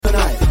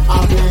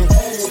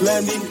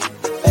Slendy,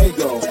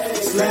 Ego,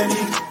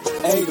 Slendy,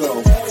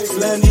 Ego,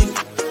 Slendy,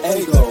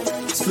 Ego,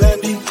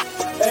 Slendy,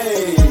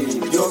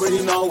 hey, you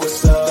already know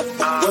what's up.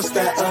 What's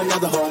that,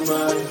 another home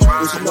run?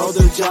 But you know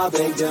the job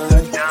ain't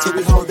done till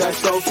we hold that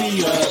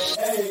trophy up.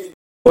 Hey.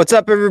 What's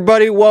up,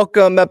 everybody?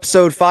 Welcome,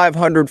 episode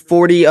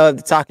 540 of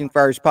the Talking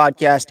Friars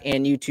podcast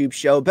and YouTube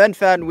show. Ben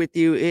Fadden with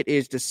you. It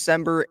is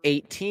December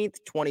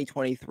 18th,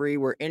 2023.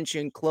 We're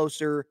inching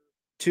closer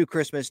to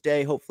Christmas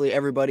Day. Hopefully,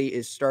 everybody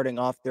is starting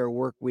off their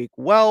work week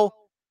well.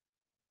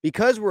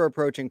 Because we're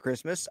approaching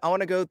Christmas, I want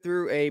to go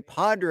through a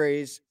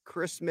Padres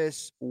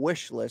Christmas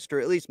wish list, or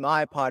at least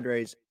my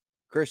Padres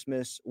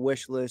Christmas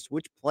wish list.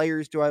 Which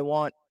players do I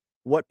want?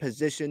 What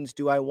positions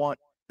do I want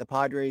the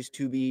Padres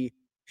to be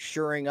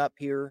shoring up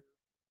here?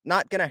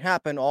 Not going to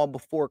happen all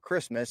before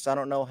Christmas. I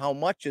don't know how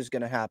much is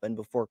going to happen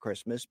before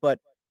Christmas, but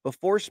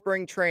before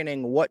spring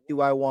training, what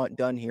do I want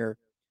done here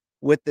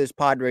with this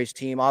Padres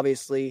team?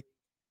 Obviously,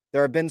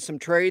 there have been some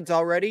trades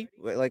already.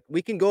 Like,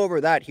 we can go over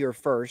that here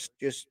first.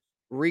 Just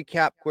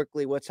recap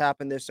quickly what's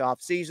happened this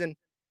offseason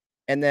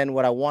and then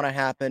what I want to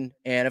happen.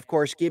 And of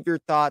course, give your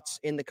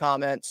thoughts in the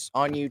comments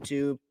on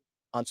YouTube,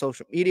 on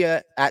social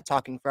media, at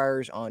Talking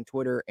Friars on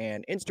Twitter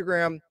and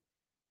Instagram.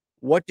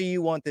 What do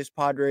you want this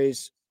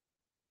Padres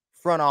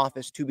front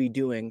office to be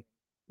doing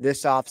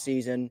this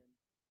offseason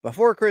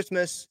before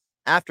Christmas,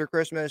 after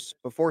Christmas,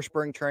 before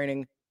spring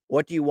training?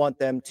 What do you want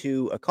them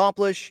to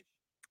accomplish?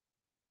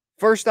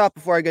 First off,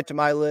 before I get to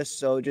my list,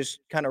 so just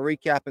kind of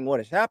recapping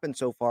what has happened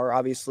so far.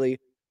 Obviously,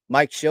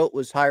 Mike Shildt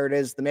was hired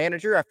as the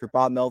manager after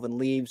Bob Melvin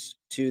leaves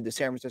to the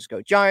San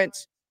Francisco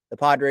Giants. The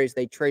Padres,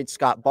 they trade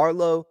Scott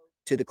Barlow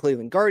to the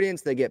Cleveland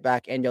Guardians. They get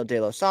back Angel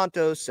De Los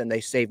Santos, and they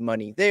save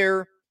money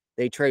there.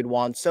 They trade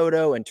Juan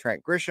Soto and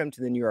Trent Grisham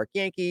to the New York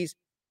Yankees.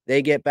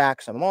 They get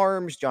back some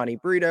arms, Johnny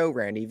Brito,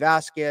 Randy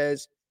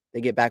Vasquez.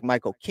 They get back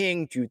Michael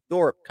King, Drew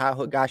Thorpe, Kyle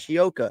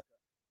Higashioka,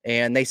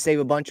 and they save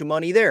a bunch of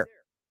money there.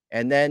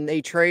 And then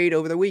they trade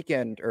over the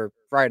weekend, or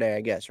Friday,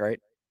 I guess,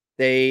 right?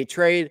 They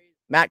trade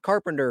Matt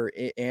Carpenter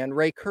and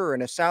Ray Kerr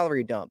in a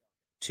salary dump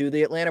to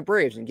the Atlanta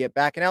Braves and get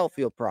back an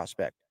outfield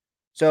prospect.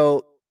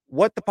 So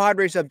what the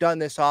Padres have done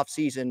this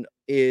offseason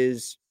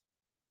is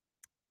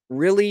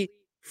really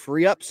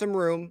free up some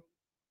room.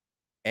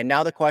 And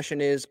now the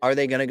question is, are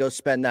they going to go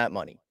spend that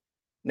money?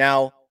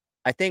 Now,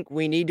 I think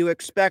we need to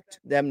expect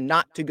them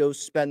not to go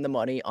spend the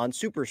money on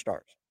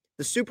superstars.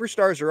 The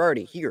superstars are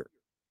already here.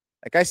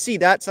 Like, I see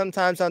that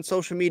sometimes on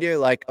social media,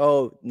 like,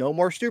 oh, no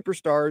more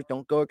superstars.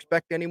 Don't go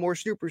expect any more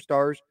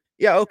superstars.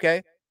 Yeah,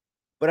 okay.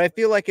 But I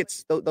feel like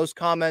it's those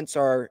comments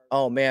are,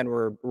 oh, man,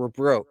 we're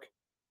broke.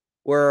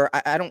 Where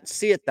I don't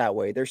see it that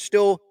way. They're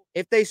still,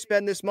 if they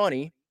spend this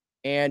money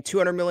and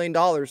 $200 million,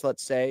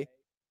 let's say,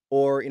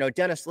 or,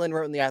 Dennis Lin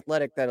wrote in The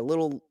Athletic that a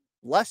little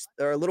less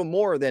or a little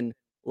more than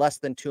less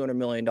than $200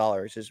 million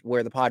is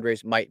where the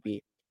Padres might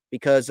be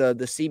because of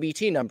the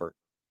CBT number,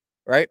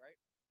 right?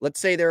 Let's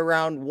say they're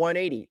around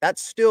 180.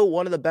 That's still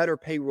one of the better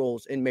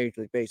payrolls in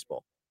Major League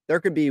Baseball. There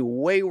could be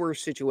way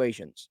worse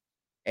situations.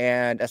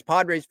 And as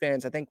Padres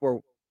fans, I think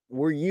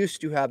we're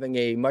used to having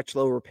a much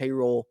lower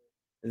payroll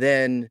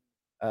than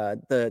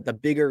the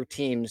bigger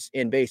teams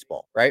in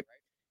baseball, right?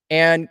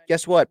 And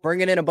guess what?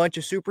 Bringing in a bunch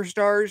of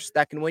superstars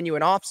that can win you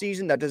an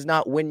offseason, that does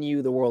not win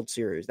you the World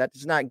Series. That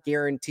does not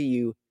guarantee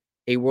you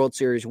a World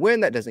Series win.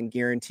 That doesn't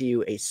guarantee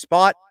you a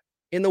spot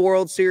in the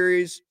World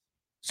Series.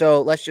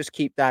 So let's just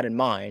keep that in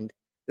mind.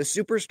 The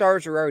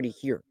superstars are already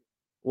here.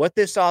 What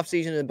this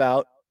offseason is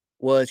about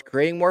was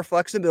creating more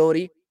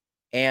flexibility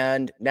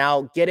and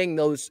now getting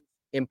those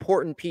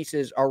important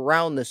pieces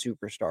around the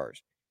superstars.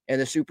 And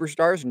the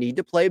superstars need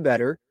to play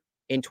better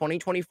in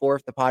 2024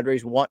 if the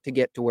Padres want to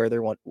get to where they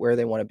want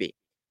to be.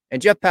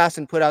 And Jeff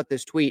Passan put out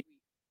this tweet,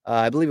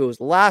 I believe it was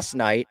last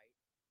night,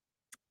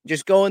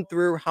 just going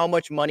through how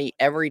much money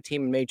every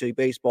team in Major League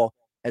Baseball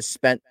has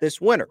spent this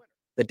winter.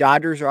 The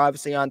Dodgers are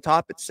obviously on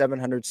top at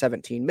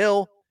 $717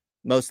 million,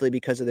 mostly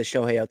because of the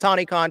Shohei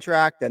Ohtani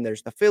contract. Then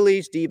there's the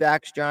Phillies,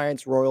 D-backs,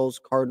 Giants, Royals,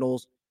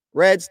 Cardinals,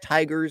 Reds,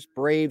 Tigers,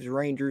 Braves,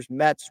 Rangers,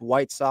 Mets,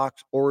 White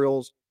Sox,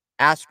 Orioles,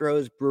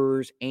 Astros,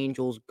 Brewers,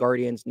 Angels,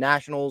 Guardians,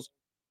 Nationals,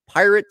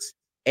 Pirates,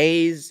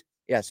 A's,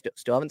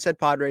 still haven't said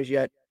Padres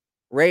yet,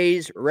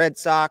 Rays, Red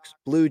Sox,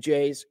 Blue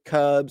Jays,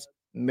 Cubs,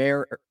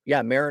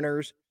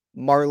 Mariners,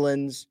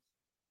 Marlins,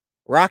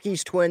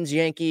 Rockies, Twins,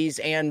 Yankees,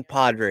 and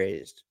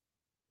Padres.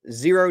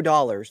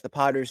 $0 the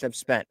Padres have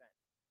spent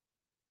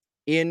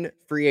in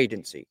free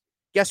agency.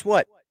 Guess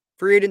what?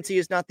 Free agency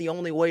is not the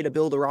only way to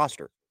build a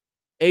roster.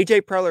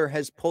 AJ Preller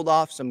has pulled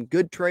off some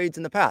good trades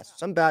in the past,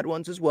 some bad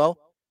ones as well,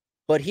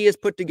 but he has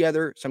put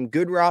together some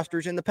good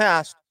rosters in the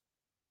past,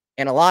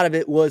 and a lot of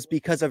it was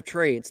because of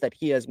trades that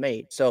he has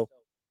made. So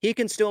he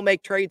can still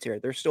make trades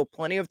here. There's still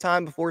plenty of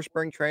time before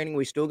spring training.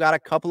 We still got a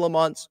couple of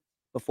months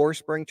before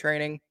spring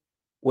training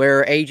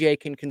where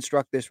AJ can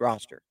construct this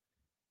roster.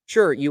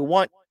 Sure, you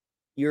want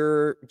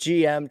your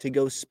GM to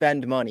go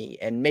spend money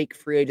and make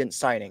free agent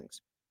signings.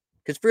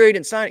 Because free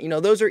agent signing,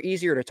 those are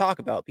easier to talk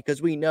about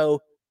because we know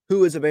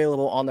who is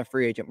available on the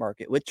free agent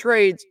market. With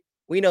trades,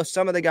 we know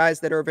some of the guys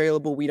that are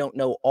available. We don't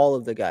know all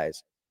of the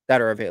guys that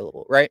are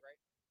available, right?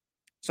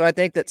 So I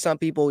think that some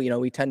people,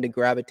 we tend to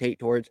gravitate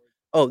towards,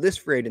 oh, this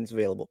free agent's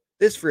available,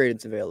 this free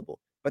agent's available.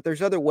 But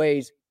there's other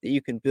ways that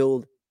you can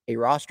build a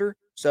roster.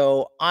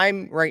 So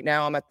I'm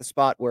at the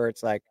spot where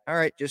it's like, all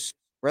right, just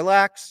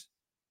relax.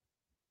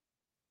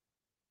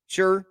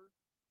 Sure,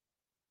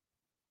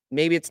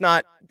 maybe it's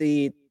not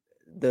the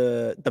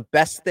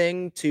best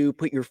thing to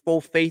put your full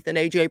faith in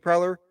AJ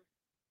Preller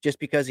just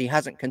because he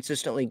hasn't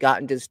consistently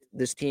gotten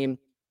this team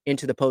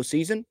into the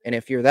postseason. And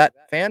if you're that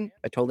fan,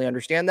 I totally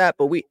understand that.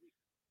 But we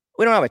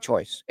don't have a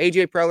choice.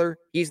 AJ Preller,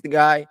 he's the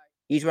guy.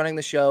 He's running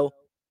the show.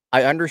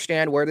 I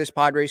understand where this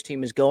Padres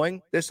team is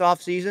going this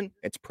offseason.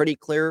 It's pretty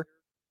clear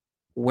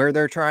where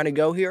they're trying to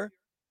go here.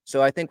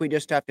 So I think we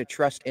just have to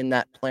trust in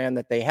that plan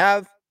that they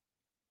have.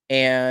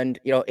 And,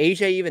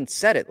 AJ even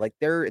said it. Like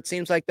it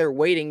seems like they're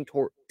waiting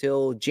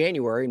till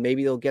January.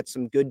 Maybe they'll get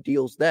some good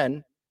deals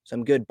then,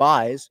 some good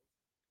buys.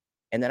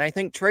 And then I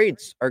think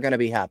trades are going to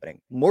be happening.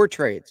 More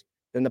trades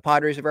than the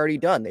Padres have already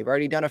done. They've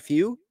already done a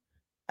few.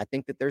 I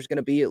think that there's going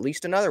to be at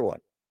least another one.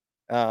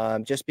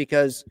 Just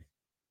because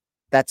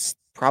that's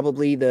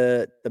probably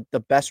the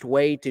best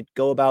way to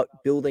go about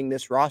building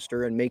this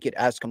roster and make it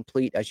as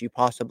complete as you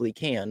possibly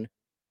can.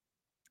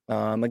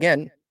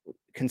 Again,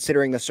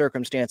 considering the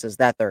circumstances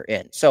that they're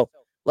in. So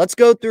let's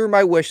go through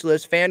my wish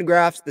list.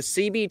 Fangraphs, the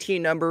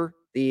CBT number,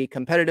 the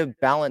competitive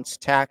balance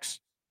tax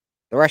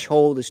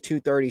threshold is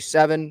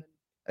 237.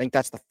 I think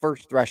that's the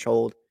first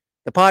threshold.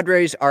 The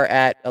Padres are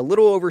at a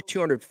little over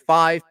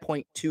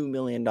 $205.2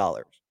 million.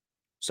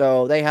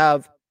 So they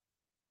have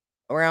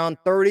around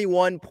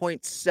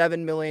 $31.7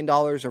 million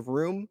of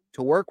room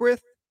to work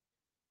with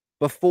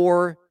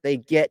before they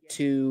get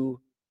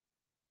to,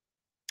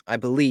 I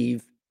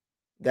believe,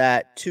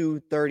 that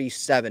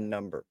 237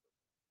 number.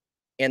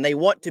 And they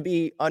want to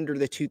be under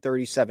the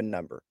 237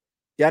 number.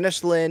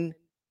 Dennis Lin,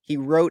 he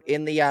wrote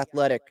in The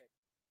Athletic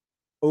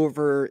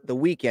over the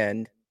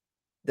weekend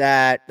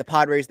that the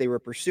Padres, they were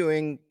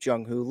pursuing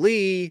Jung-Hoo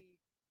Lee.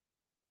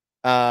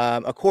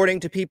 According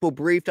to people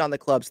briefed on the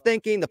club's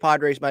thinking, the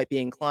Padres might be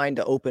inclined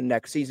to open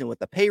next season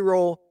with a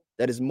payroll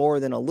that is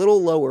more than a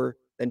little lower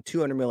than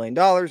 $200 million,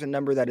 a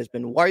number that has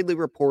been widely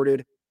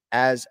reported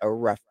as a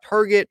rough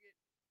target.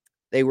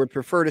 They would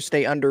prefer to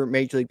stay under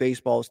Major League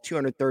Baseball's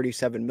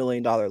 $237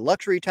 million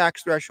luxury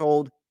tax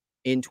threshold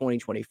in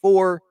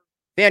 2024.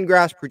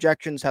 Fangraphs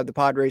projections have the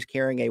Padres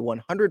carrying a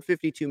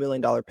 $152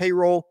 million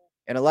payroll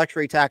and a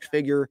luxury tax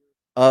figure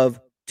of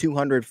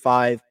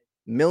 $205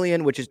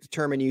 million, which is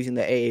determined using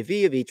the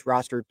AAV of each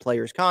rostered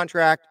player's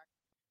contract.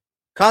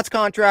 COTS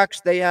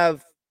contracts, they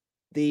have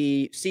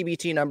the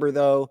CBT number,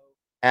 though,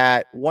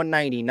 at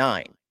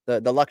 199,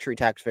 the luxury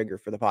tax figure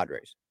for the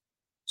Padres.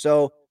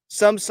 So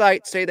some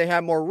sites say they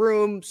have more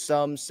room.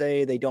 Some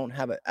say they don't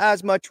have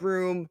as much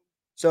room.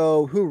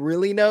 So who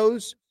really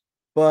knows?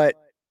 But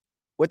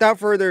without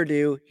further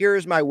ado, here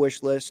is my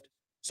wish list.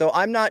 So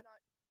I'm not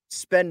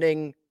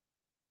spending,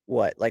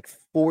 like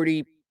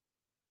 40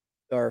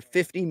 or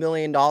 $50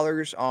 million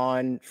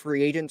on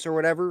free agents or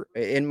whatever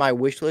in my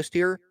wish list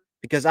here,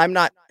 because I'm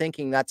not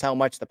thinking that's how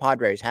much the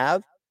Padres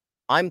have.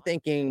 I'm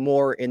thinking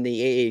more in the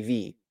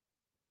AAV,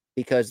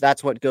 because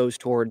that's what goes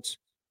towards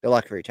the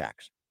luxury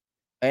tax.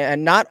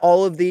 And not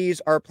all of these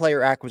are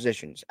player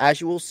acquisitions.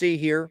 As you will see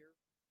here,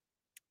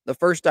 the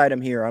first item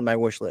here on my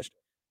wish list,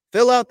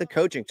 fill out the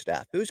coaching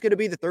staff. Who's going to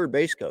be the third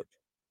base coach?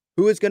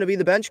 Who is going to be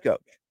the bench coach?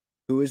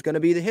 Who is going to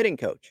be the hitting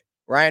coach?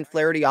 Ryan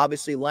Flaherty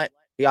obviously left,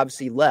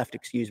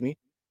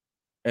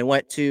 and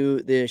went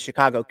to the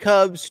Chicago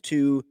Cubs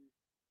to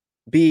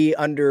be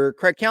under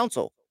Craig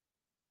Counsell,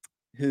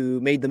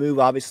 who made the move,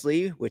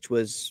 obviously, which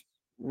was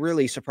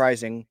really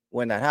surprising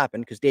when that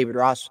happened because David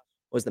Ross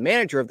was the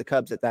manager of the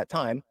Cubs at that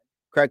time.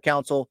 Craig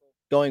Counsell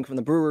going from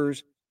the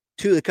Brewers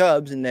to the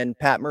Cubs, and then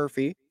Pat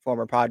Murphy,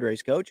 former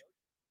Padres coach,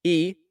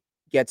 he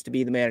gets to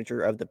be the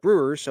manager of the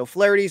Brewers. So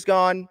Flaherty's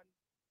gone.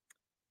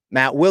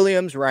 Matt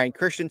Williams, Ryan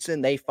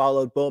Christensen, they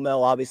followed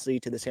Baumel, obviously,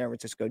 to the San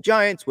Francisco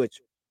Giants, which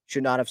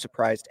should not have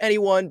surprised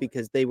anyone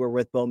because they were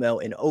with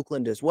Baumel in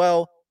Oakland as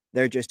well.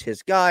 They're just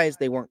his guys.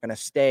 They weren't going to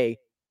stay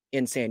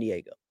in San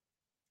Diego.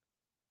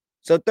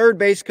 So third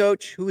base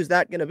coach, who is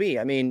that going to be?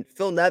 I mean,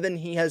 Phil Nevin,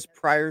 he has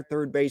prior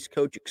third base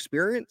coach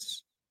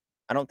experience.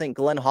 I don't think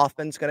Glenn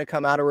Hoffman's going to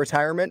come out of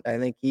retirement. I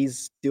think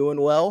he's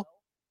doing well.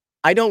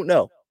 I don't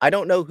know. I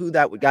don't know who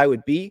that guy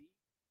would be.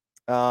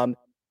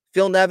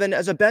 Phil Nevin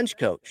as a bench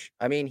coach.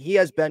 I mean, he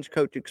has bench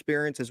coach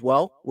experience as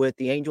well with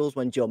the Angels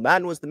when Joe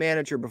Madden was the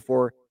manager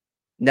before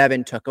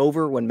Nevin took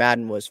over when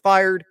Madden was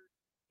fired.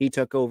 He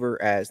took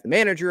over as the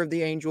manager of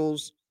the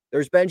Angels.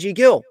 There's Benji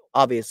Gill,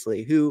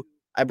 obviously, who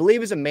I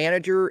believe is a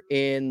manager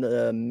in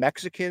the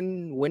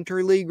Mexican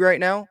Winter League right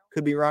now.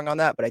 Could be wrong on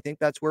that, but I think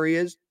that's where he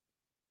is.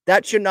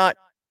 That should not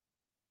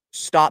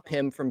stop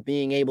him from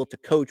being able to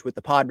coach with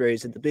the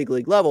Padres at the big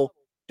league level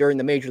during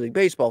the Major League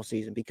Baseball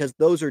season, because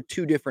those are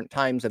two different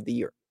times of the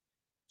year.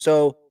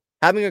 So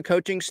having a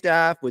coaching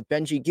staff with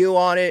Benji Gill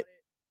on it,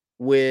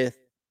 with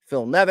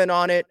Phil Nevin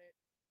on it,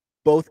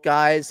 both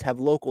guys have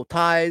local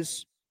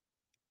ties.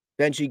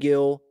 Benji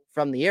Gill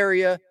from the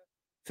area,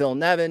 Phil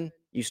Nevin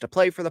used to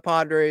play for the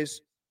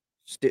Padres,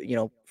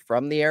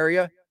 from the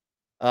area.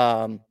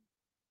 Um,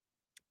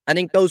 I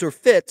think those are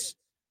fits.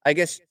 I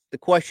guess the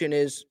question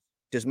is,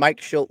 does Mike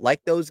Schilt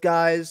like those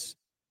guys?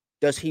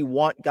 Does he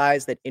want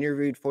guys that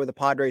interviewed for the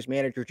Padres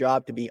manager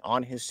job to be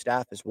on his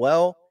staff as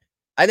well?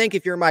 I think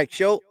if you're Mike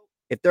Schilt,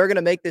 if they're going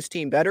to make this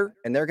team better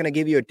and they're going to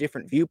give you a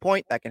different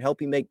viewpoint that can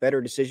help you make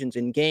better decisions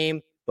in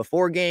game,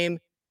 before game,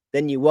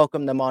 then you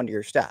welcome them onto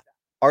your staff.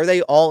 Are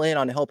they all in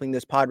on helping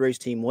this Padres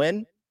team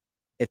win?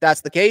 If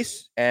that's the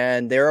case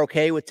and they're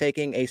okay with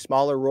taking a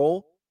smaller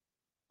role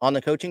on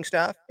the coaching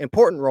staff,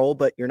 important role,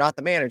 but you're not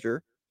the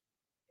manager,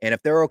 and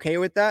if they're okay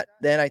with that,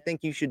 then I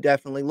think you should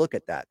definitely look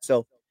at that.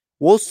 So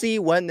we'll see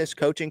when this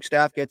coaching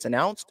staff gets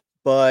announced.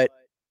 But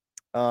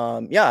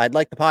yeah, I'd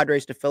like the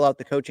Padres to fill out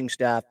the coaching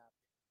staff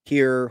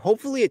here.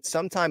 Hopefully, it's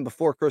sometime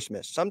before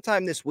Christmas,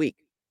 sometime this week.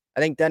 I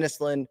think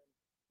Dennis Lynn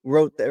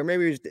wrote that, or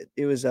maybe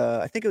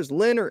I think it was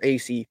Lynn or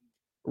AC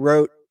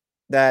wrote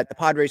that the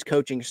Padres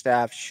coaching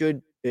staff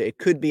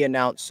could be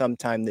announced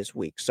sometime this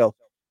week. So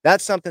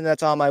that's something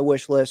that's on my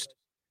wish list.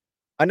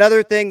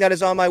 Another thing that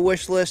is on my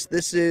wish list,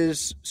 this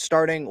is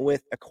starting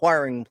with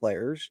acquiring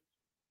players.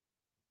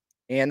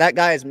 And that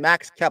guy is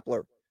Max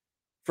Kepler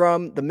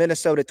from the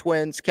Minnesota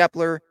Twins.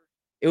 Kepler,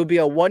 it would be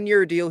a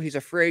 1-year deal. He's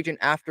a free agent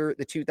after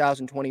the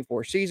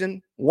 2024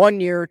 season. 1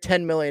 year,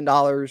 $10 million.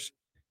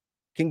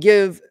 Can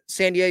give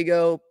San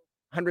Diego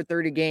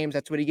 130 games.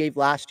 That's what he gave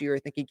last year. I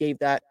think he gave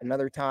that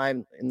another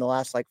time in the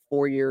last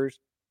 4 years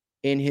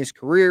in his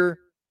career.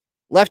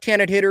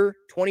 Left-handed hitter,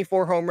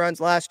 24 home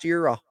runs last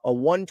year, a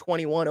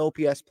 121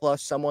 OPS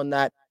plus, someone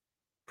that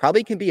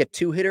probably can be a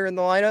two-hitter in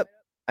the lineup.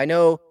 I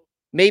know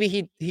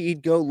maybe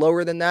he'd go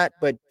lower than that,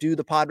 but do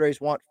the Padres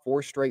want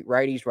 4 straight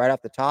righties right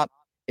off the top?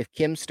 If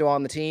Kim's still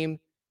on the team,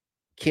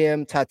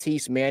 Kim,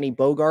 Tatis, Manny,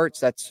 Bogarts,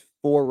 that's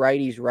 4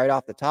 righties right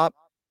off the top.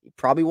 You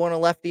probably want a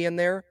lefty in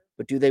there,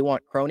 but do they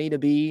want Crony to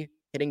be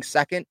hitting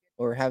second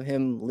or have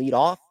him lead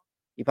off?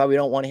 You probably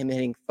don't want him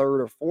hitting third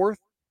or fourth.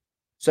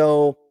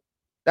 So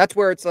that's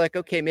where it's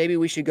okay, maybe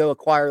we should go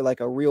acquire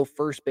a real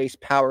first base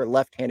power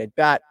left-handed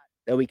bat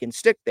that we can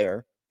stick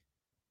there.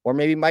 Or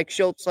maybe Mike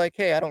Schultz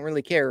hey, I don't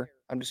really care.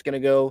 I'm just going to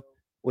go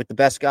with the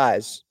best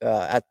guys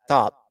at the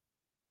top.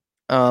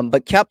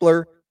 But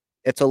Kepler,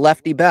 it's a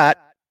lefty bat,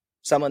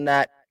 someone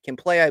that can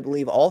play, I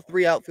believe, all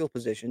 3 outfield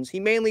positions. He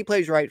mainly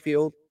plays right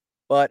field,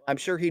 but I'm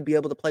sure he'd be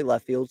able to play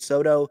left field.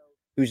 Soto,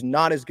 who's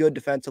not as good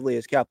defensively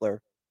as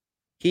Kepler,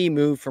 he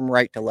moved from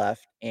right to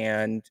left,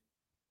 and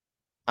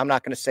I'm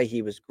not going to say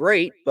he was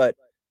great, but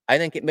I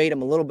think it made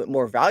him a little bit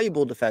more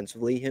valuable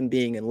defensively, him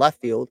being in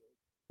left field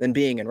than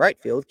being in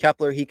right field.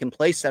 Kepler, he can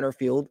play center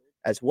field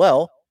as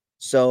well.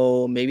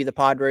 So maybe the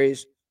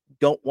Padres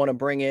don't want to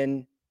bring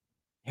in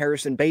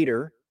Harrison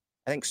Bader.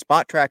 I think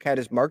Spot Track had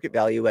his market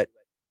value at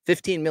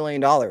 $15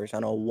 million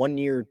on a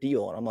 1-year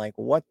deal. And I'm like,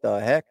 what the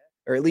heck?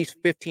 Or at least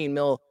 15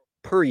 mil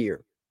per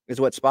year is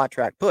what Spot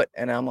Track put.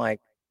 And I'm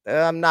like,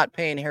 I'm not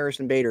paying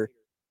Harrison Bader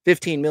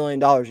 $15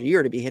 million a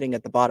year to be hitting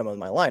at the bottom of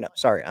my lineup.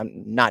 Sorry,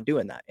 I'm not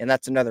doing that. And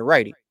that's another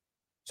righty.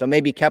 So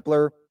maybe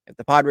Kepler, if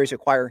the Padres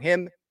acquire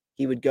him,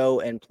 he would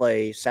go and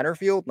play center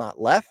field, not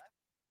left.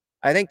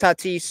 I think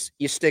Tatis,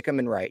 you stick him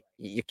in right.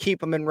 You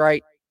keep him in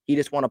right. He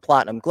just won a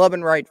platinum glove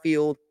in right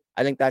field.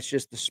 I think that's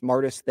just the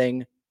smartest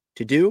thing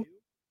to do.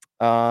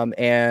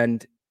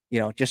 And,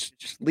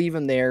 just leave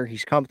him there.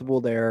 He's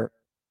comfortable there.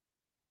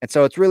 And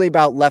so it's really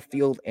about left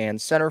field and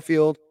center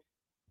field.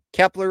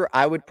 Kepler,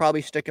 I would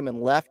probably stick him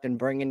in left and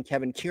bring in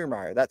Kevin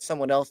Kiermaier. That's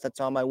someone else that's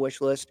on my wish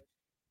list.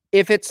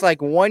 If it's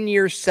 1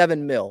 year,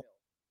 $7 million,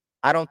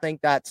 I don't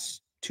think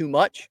that's too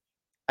much.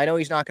 I know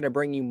he's not going to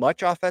bring you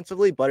much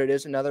offensively, but it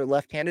is another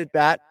left-handed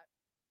bat.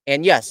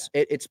 And yes,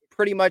 it's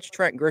pretty much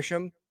Trent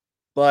Grisham,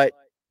 but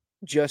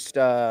just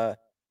a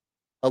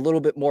little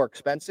bit more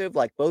expensive.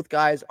 Both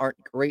guys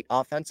aren't great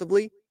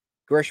offensively.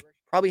 Grish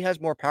probably has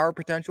more power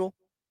potential.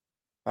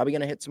 Probably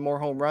going to hit some more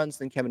home runs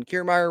than Kevin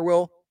Kiermaier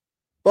will.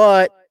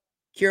 But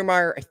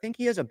Kiermaier, I think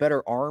he has a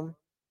better arm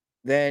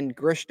than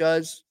Grish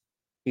does.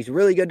 He's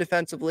really good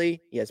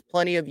defensively. He has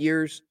plenty of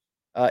years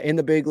in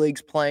the big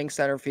leagues playing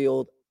center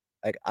field.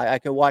 I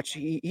could watch.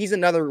 He's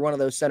another one of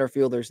those center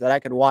fielders that I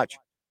could watch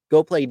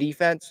go play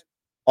defense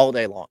all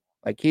day long.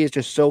 He is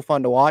just so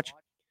fun to watch.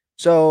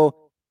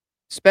 So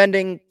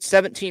spending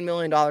 $17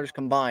 million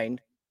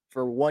combined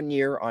for 1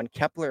 year on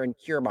Kepler and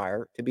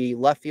Kiermaier to be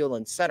left field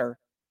and center,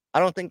 I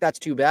don't think that's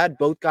too bad.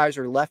 Both guys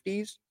are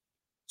lefties.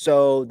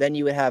 So then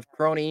you would have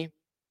Crony,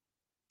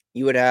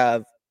 you would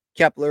have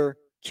Kepler,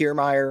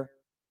 Kiermaier,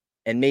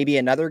 and maybe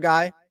another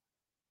guy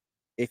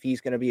if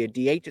he's going to be a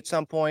DH at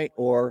some point,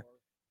 or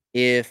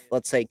if,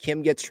 let's say,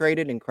 Kim gets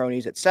traded and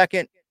Crony's at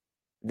second,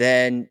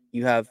 then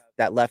you have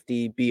that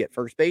lefty be at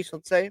first base,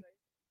 let's say.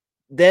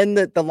 Then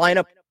the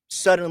lineup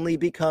suddenly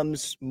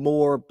becomes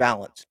more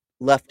balanced,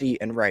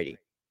 lefty and righty.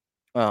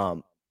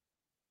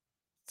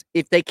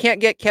 If they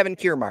can't get Kevin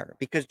Kiermaier,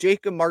 because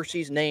Jacob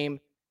Marcy's name,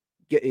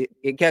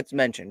 it gets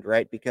mentioned,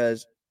 right?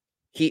 Because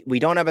we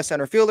don't have a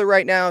center fielder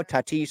right now.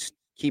 Tatis,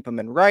 keep him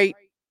in right.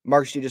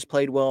 Marcy just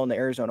played well in the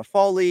Arizona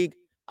Fall League.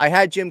 I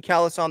had Jim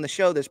Callis on the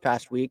show this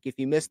past week. If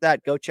you missed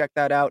that, go check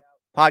that out.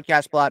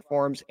 Podcast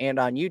platforms and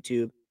on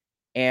YouTube.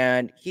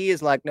 And he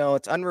is like, no,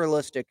 it's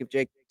unrealistic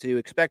to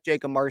expect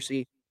Jacob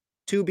Marcy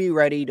to be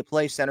ready to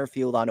play center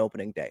field on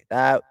opening day.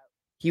 That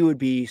he would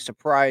be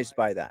surprised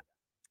by that.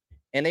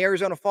 In the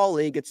Arizona Fall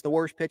League, it's the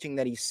worst pitching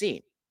that he's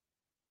seen,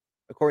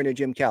 according to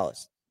Jim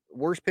Callis.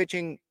 Worst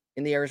pitching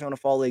in the Arizona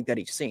Fall League that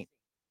he's seen.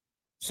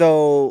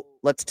 So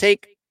let's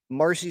take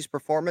Marcy's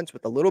performance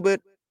with a little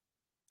bit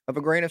of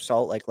a grain of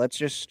salt. Like, let's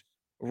just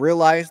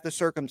realize the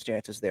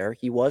circumstances there.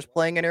 He was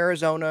playing in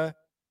Arizona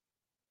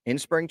in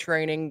spring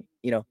training.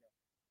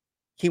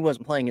 He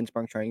wasn't playing in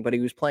spring training, but he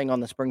was playing on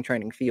the spring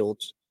training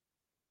fields.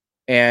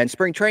 And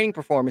spring training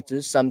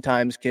performances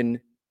sometimes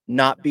can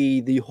not be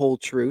the whole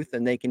truth,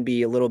 and they can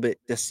be a little bit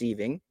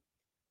deceiving,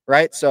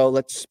 right? So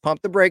let's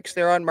pump the brakes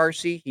there on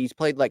Marcy. He's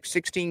played like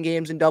 16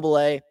 games in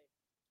Double-A.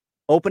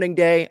 Opening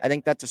day, I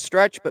think that's a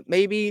stretch, but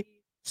maybe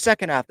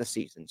second half of the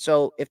season.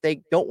 So if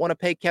they don't want to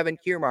pay Kevin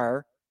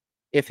Kiermaier,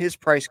 if his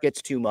price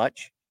gets too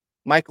much,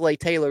 Michael A.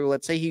 Taylor,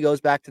 let's say he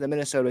goes back to the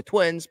Minnesota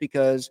Twins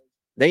because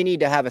they need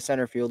to have a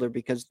center fielder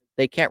because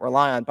they can't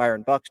rely on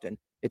Byron Buxton.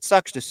 It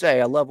sucks to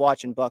say. I love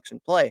watching Buxton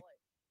play,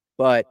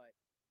 but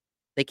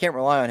they can't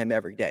rely on him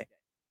every day.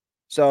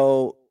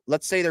 So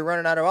let's say they're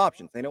running out of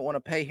options. They don't want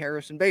to pay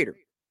Harrison Bader.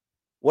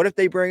 What if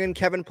they bring in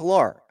Kevin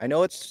Pillar? I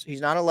know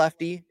he's not a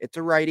lefty. It's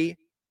a righty.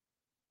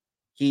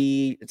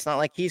 It's not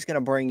like he's going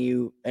to bring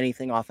you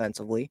anything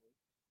offensively,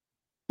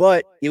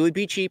 but it would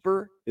be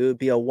cheaper. It would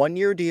be a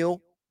 1-year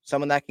deal.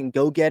 Someone that can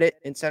go get it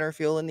in center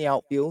field and the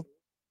outfield.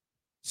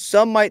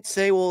 Some might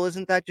say, well,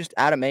 isn't that just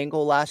Adam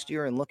Engel last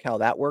year? And look how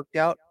that worked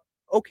out.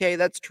 Okay,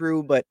 that's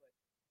true, but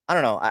I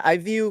don't know. I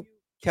view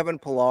Kevin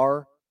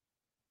Pillar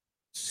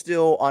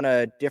still on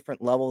a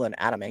different level than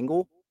Adam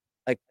Engel.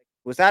 Like,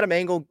 was Adam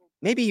Engel?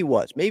 Maybe he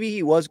was. Maybe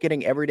he was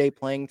getting everyday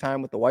playing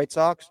time with the White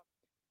Sox.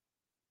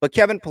 But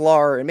Kevin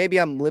Pillar, and maybe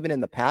I'm living in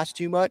the past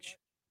too much.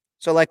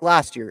 So, like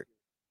last year,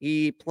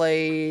 he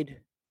played.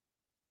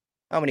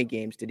 How many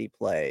games did he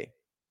play?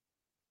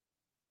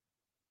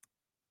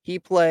 He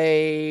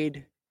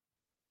played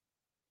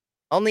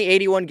only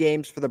 81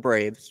 games for the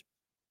Braves.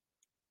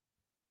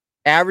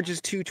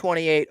 Averages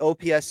 228,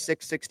 OPS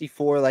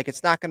 664. Like,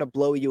 it's not going to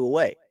blow you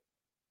away.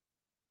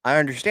 I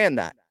understand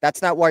that.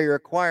 That's not why you're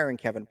acquiring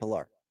Kevin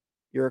Pillar.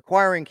 You're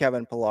acquiring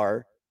Kevin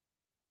Pillar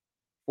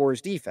for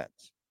his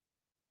defense.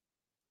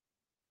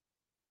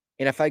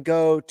 And if I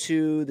go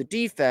to the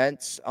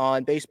defense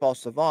on Baseball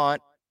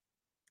Savant,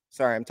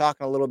 sorry, I'm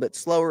talking a little bit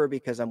slower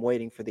because I'm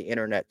waiting for the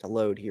internet to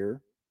load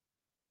here.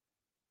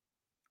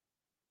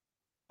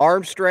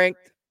 Arm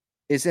strength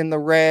is in the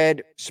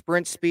red.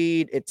 Sprint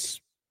speed, it's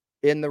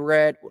in the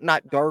red.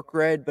 Not dark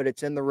red, but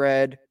it's in the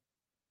red.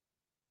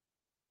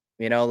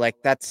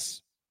 Like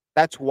that's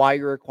why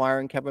you're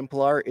acquiring Kevin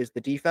Pillar is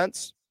the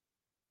defense.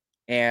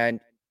 And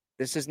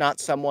this is not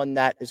someone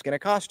that is going to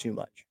cost too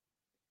much.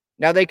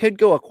 Now, they could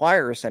go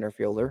acquire a center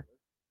fielder.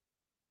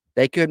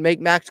 They could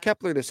make Max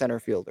Kepler the center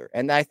fielder.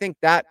 And I think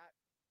that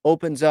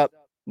opens up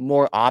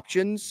more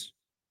options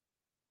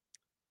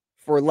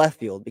for left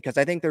field because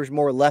I think there's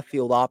more left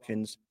field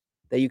options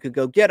that you could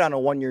go get on a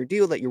 1-year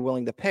deal that you're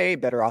willing to pay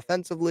better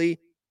offensively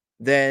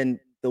than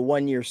the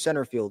 1-year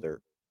center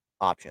fielder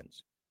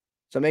options.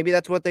 So maybe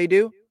that's what they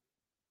do.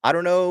 I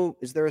don't know.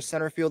 Is there a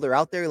center fielder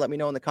out there? Let me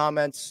know in the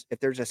comments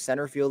if there's a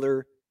center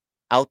fielder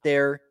out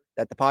there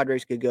that the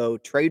Padres could go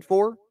trade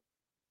for.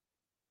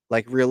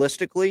 Like,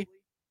 realistically,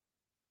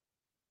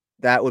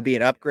 that would be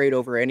an upgrade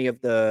over any of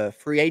the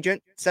free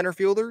agent center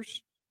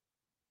fielders.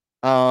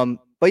 But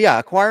yeah,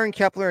 acquiring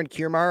Kepler and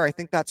Kiermaier, I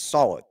think that's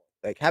solid.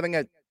 Like, having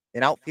an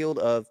outfield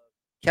of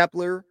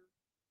Kepler,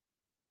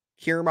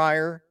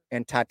 Kiermaier,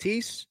 and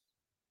Tatis,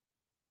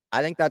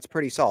 I think that's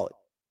pretty solid.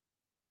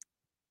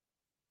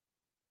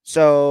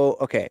 So,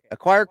 okay,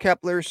 acquire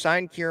Kepler,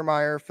 sign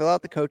Kiermaier, fill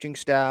out the coaching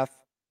staff.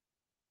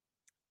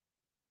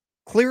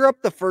 Clear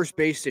up the first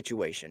base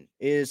situation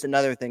is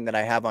another thing that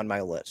I have on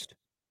my list.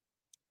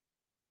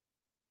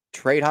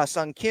 Trade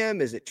Ha-Seong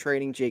Kim? Is it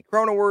trading Jake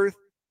Cronenworth?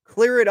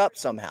 Clear it up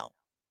somehow.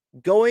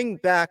 Going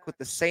back with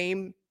the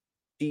same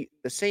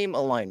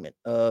alignment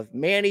of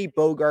Manny,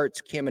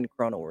 Bogarts, Kim, and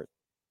Cronenworth.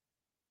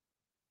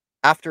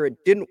 After it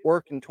didn't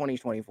work in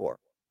 2024, or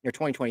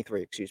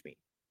 2023, excuse me.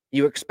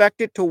 You expect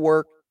it to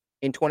work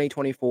in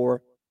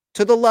 2024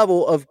 to the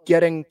level of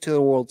getting to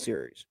the World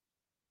Series.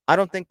 I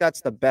don't think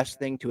that's the best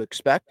thing to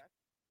expect.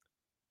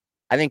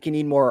 I think you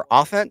need more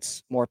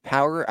offense, more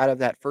power out of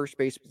that first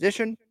base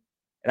position.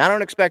 And I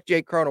don't expect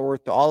Jake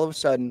Cronenworth to all of a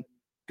sudden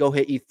go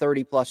hit you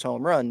 30-plus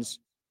home runs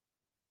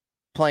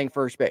playing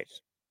first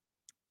base.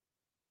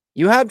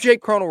 You have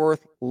Jake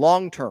Cronenworth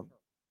long-term.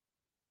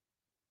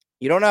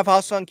 You don't have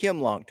Ha-Seong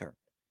Kim long-term.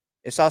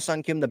 Is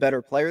Ha-Seong Kim the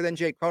better player than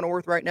Jake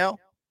Cronenworth right now?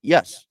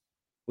 Yes.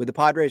 Would the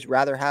Padres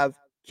rather have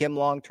Kim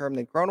long-term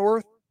than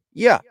Cronenworth?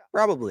 Yeah,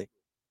 probably.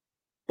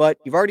 But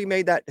you've already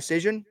made that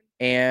decision,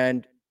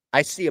 and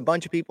I see a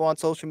bunch of people on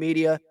social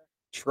media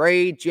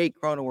trade Jake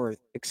Cronenworth,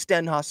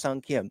 extend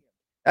Ha-Seong Kim.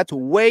 That's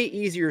way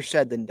easier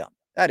said than done.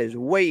 That is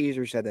way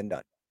easier said than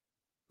done.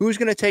 Who's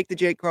going to take the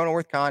Jake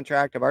Cronenworth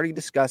contract? I've already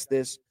discussed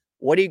this.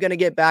 What are you going to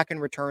get back in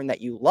return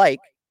that you like?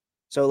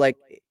 So, like,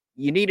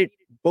 you needed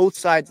both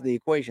sides of the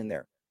equation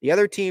there. The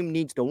other team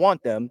needs to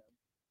want them.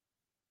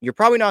 You're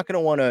probably not going to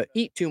want to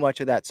eat too much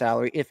of that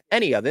salary, if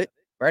any of it,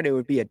 right? It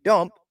would be a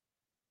dump.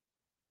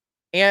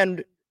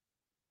 And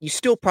you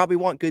still probably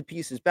want good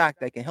pieces back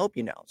that can help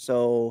you now.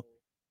 So,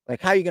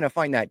 like, how are you going to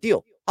find that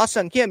deal?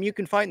 Ha-Seong Kim, you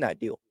can find that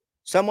deal.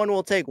 Someone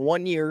will take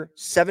 1 year,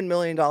 $7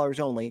 million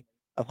only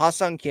of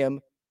Ha-Seong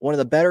Kim, one of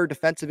the better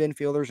defensive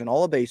infielders in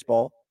all of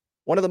baseball,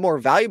 one of the more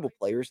valuable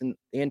players in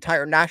the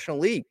entire National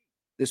League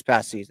this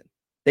past season.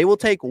 They will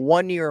take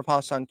 1 year of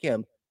Ha-Seong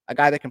Kim, a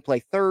guy that can play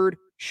third,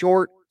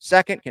 short,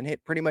 second, can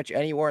hit pretty much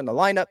anywhere in the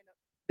lineup.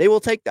 They will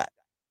take that.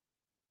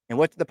 And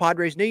what do the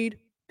Padres need?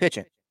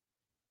 Pitching.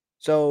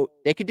 So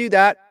they could do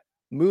that,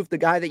 move the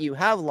guy that you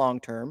have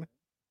long term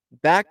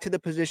back to the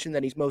position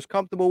that he's most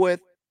comfortable with,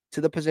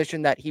 to the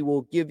position that he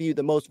will give you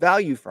the most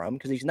value from,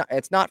 because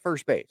it's not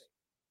first base,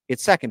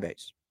 it's second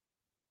base.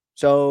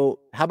 So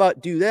how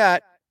about do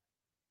that,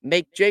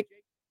 make Jake,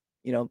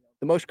 the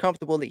most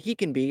comfortable that he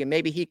can be, and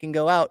maybe he can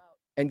go out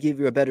and give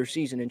you a better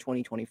season in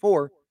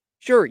 2024.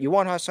 Sure, you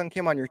want Ha-Seong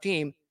Kim on your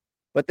team,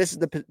 but this is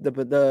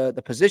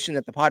the position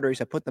that the Padres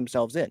have put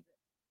themselves in.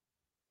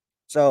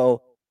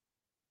 So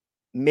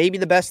maybe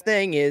the best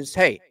thing is,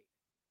 hey,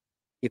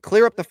 you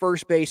clear up the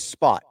first base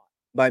spot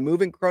by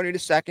moving Crony to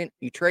second.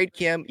 You trade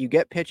Kim. You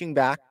get pitching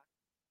back.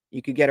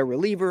 You could get a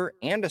reliever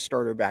and a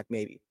starter back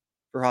maybe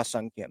for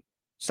Ha-Seong Kim.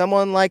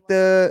 Someone like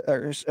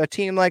a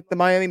team like the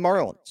Miami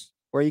Marlins,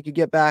 where you could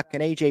get back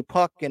an AJ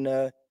Puck and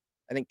I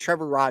think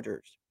Trevor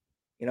Rogers.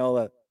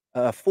 A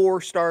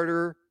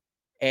 4-starter,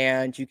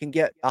 and you can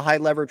get a high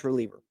leverage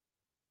reliever.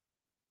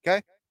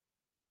 Okay,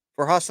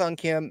 for Ha-Seong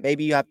Kim,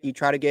 maybe you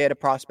try to get a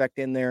prospect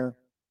in there,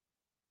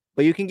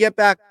 but you can get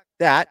back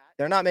that.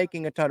 They're not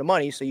making a ton of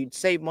money, so you'd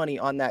save money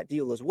on that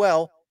deal as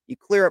well. You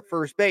clear up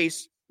first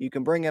base, you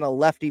can bring in a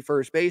lefty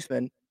first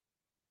baseman,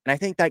 and I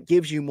think that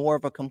gives you more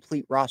of a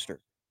complete roster,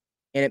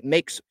 and it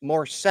makes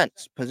more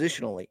sense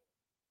positionally.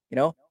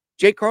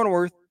 Jake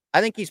Cronenworth,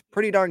 I think he's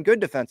pretty darn good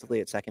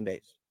defensively at second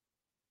base.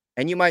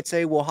 And you might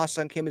say, well,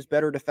 Ha-Seong Kim is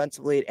better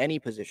defensively at any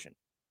position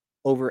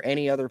over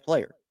any other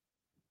player.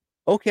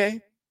 Okay,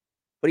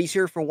 but he's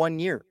here for 1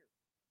 year.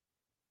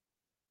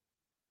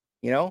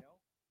 And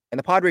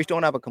the Padres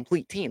don't have a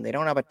complete team. They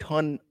don't have a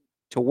ton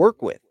to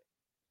work with.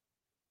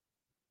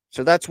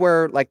 So that's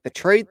where, like, the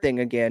trade thing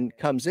again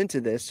comes into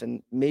this,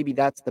 and maybe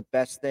that's the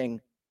best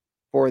thing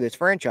for this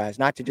franchise,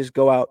 not to just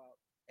go out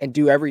and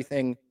do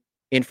everything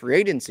in free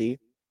agency,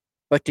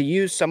 but to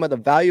use some of the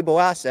valuable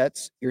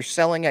assets you're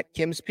selling at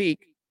Kim's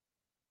peak,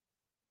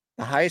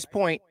 the highest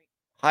point,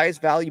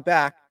 highest value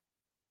back.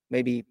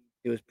 Maybe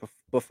it was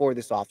before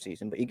this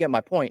offseason, but you get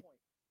my point.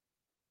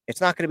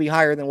 It's not going to be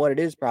higher than what it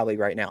is probably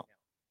right now.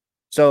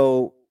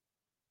 So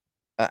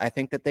I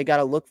think that they got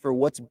to look for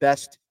what's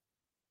best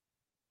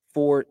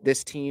for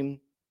this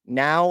team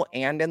now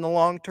and in the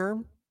long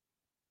term.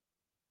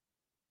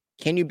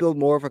 Can you build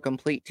more of a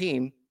complete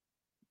team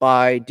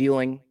by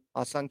dealing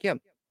Ha-Seong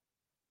Kim?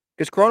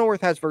 Because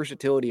Cronenworth has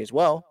versatility as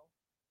well.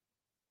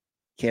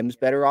 Kim's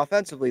better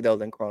offensively, though,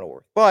 than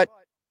Cronenworth. But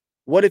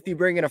what if you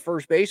bring in a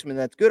first baseman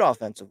that's good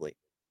offensively?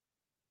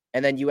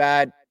 And then you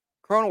add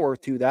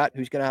Cronenworth to that,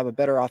 who's going to have a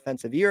better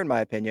offensive year, in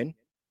my opinion.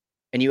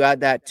 And you add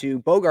that to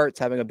Bogarts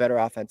having a better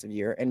offensive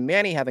year and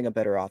Manny having a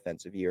better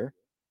offensive year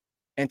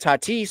and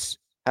Tatis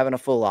having a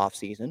full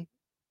offseason.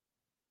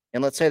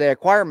 And let's say they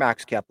acquire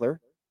Max Kepler.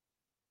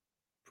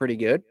 Pretty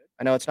good.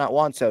 I know it's not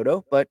Juan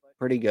Soto, but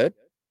pretty good.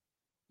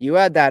 You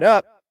add that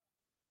up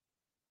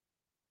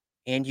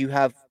and you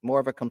have more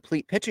of a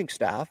complete pitching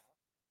staff,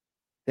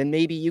 then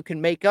maybe you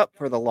can make up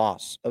for the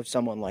loss of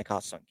someone like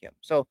Ha-Seong Kim.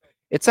 So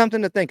it's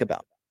something to think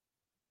about.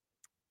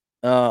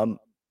 I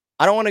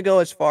don't want to go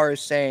as far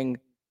as saying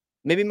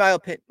maybe my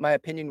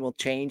opinion will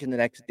change in the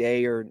next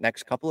day or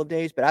next couple of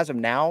days, but as of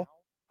now,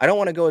 I don't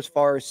want to go as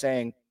far as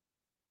saying,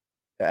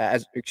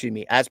 as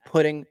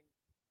putting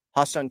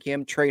Ha-Seong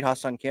Kim, trade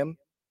Ha-Seong Kim.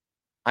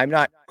 I'm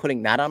not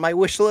putting that on my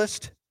wish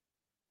list,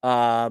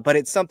 but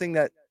it's something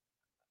that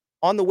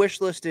on the wish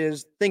list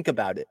is think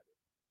about it.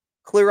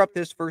 Clear up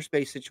this first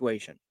base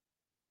situation.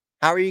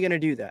 How are you going to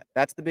do that?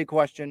 That's the big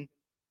question.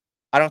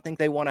 I don't think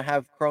they want to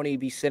have Crony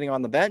be sitting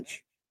on the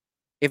bench.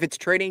 If it's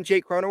trading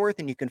Jake Cronenworth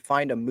and you can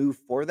find a move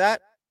for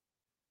that,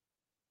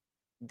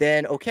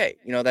 then okay,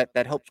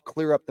 that helps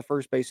clear up the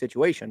first base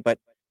situation, but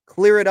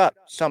clear it up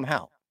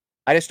somehow.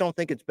 I just don't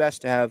think it's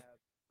best to have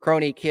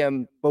Crony,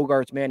 Kim,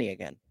 Bogarts, Manny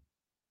again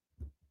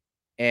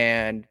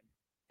and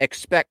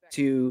expect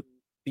to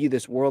be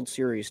this World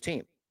Series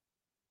team.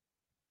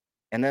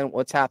 And then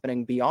what's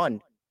happening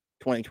beyond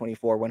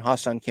 2024 when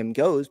Ha-Seong Kim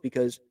goes,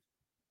 because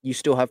you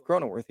still have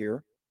Cronenworth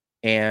here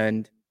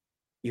and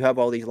you have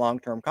all these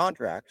long-term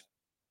contracts.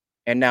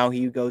 And now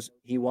he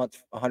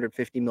wants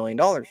 $150 million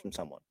from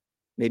someone,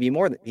 maybe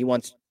more than he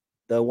wants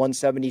the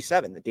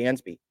 177, the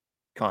Dansby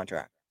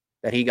contract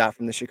that he got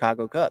from the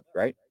Chicago Cubs,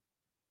 right?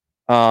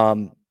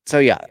 So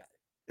yeah,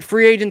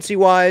 free agency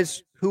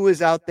wise, who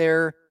is out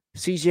there?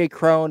 CJ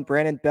Crone,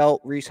 Brandon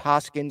Belt, Reese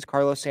Hoskins,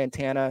 Carlos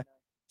Santana.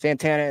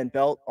 Santana and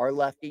Belt are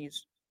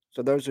lefties.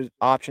 So those are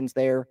options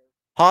there.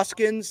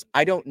 Hoskins,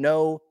 I don't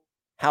know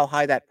how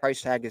high that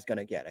price tag is going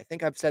to get. I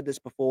think I've said this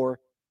before.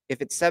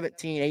 If it's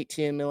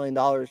 $17-18 million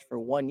for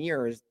 1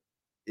 year,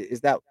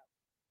 is that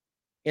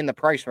in the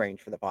price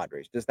range for the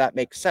Padres? Does that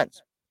make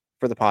sense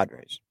for the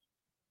Padres?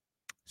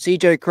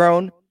 CJ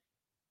Crone,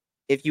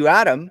 if you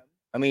add him,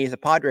 I mean, he's a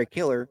Padre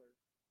killer.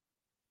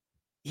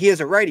 He is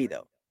a righty,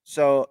 though.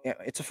 So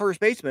it's a first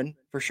baseman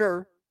for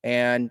sure.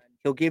 And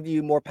he'll give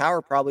you more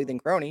power probably than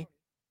Crony,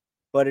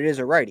 but it is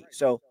a righty.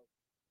 So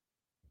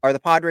are the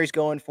Padres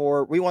going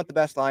for, we want the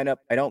best lineup?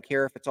 I don't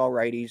care if it's all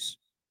righties.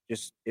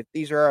 Just if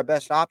these are our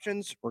best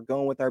options, we're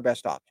going with our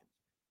best options.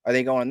 Are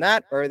they going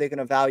that, or are they going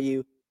to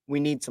value, we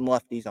need some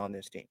lefties on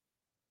this team?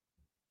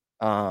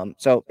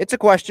 So it's a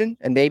question,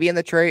 and maybe in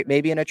a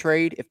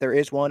trade, if there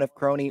is one of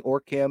Crony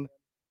or Kim,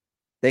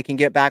 they can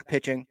get back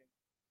pitching,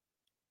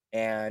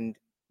 and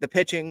the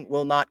pitching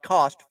will not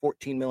cost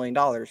 $14 million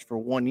for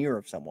 1 year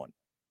of someone.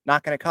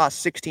 Not going to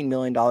cost $16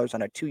 million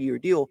on a 2-year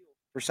deal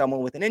for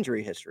someone with an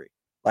injury history,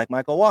 like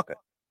Michael Wacha.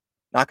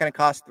 Not going to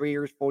cost 3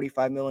 years,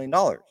 $45 million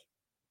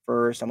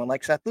for someone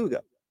like Seth Lugo.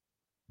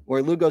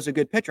 Where Lugo's a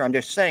good pitcher, I'm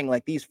just saying,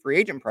 like these free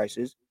agent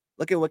prices,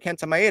 look at what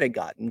Kenta Maeda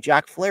got, and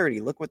Jack Flaherty,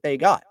 look what they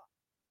got.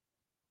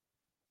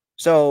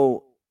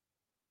 So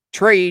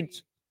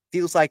trades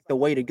feels like the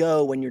way to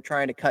go when you're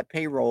trying to cut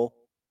payroll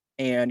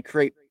and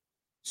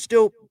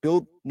still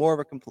build more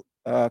of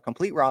a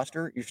complete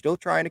roster. You're still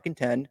trying to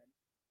contend.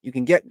 You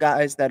can get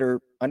guys that are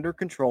under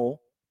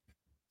control.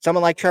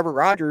 Someone like Trevor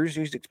Rogers,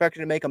 who's expected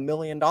to make $1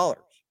 million,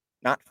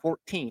 not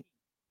 14.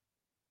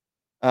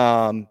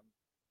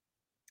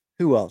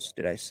 Who else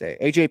did I say?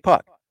 AJ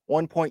Puck,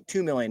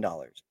 $1.2 million,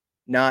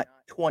 not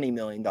 $20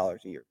 million a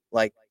year,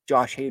 like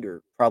Josh Hader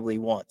probably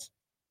wants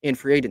in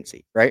free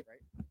agency, right?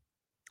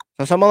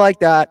 So someone like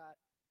that.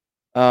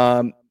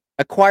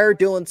 Acquire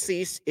Dylan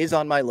Cease is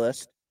on my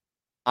list.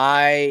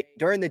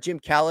 During the Jim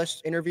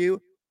Callis interview,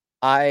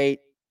 I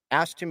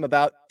asked him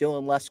about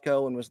Dylan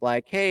Lesko and was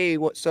like, hey,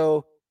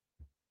 so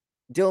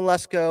Dylan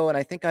Lesko, and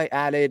I think I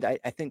added, I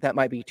think that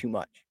might be too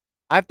much.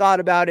 I've thought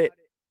about it,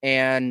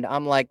 and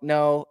I'm like,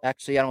 no,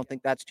 actually, I don't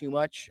think that's too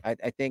much. I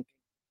think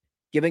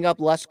giving up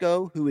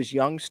Lesko, who is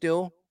young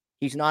still,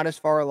 he's not as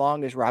far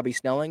along as Robbie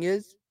Snelling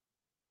is.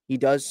 He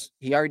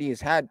already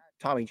has had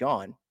Tommy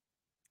John.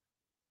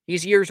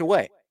 He's years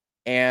away,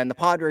 and the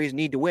Padres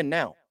need to win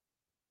now.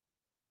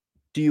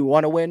 Do you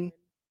want to win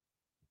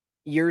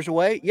years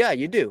away? Yeah,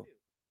 you do.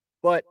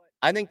 But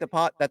I think that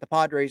the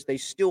Padres, they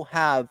still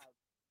have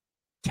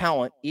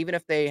talent. Even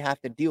if they have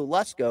to deal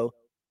Lesko,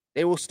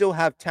 they will still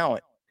have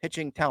talent,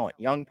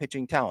 young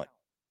pitching talent.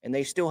 And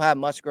they still have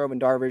Musgrove and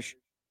Darvish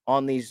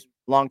on these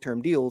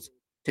long-term deals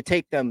to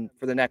take them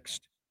for the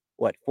next,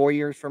 4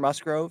 years for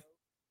Musgrove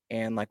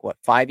and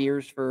 5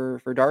 years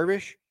for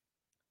Darvish.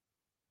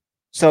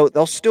 So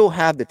they'll still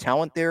have the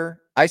talent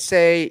there. I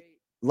say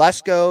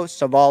Lesko,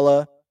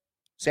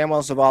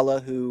 Samuel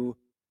Zavala, who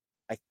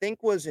I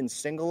think was in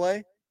single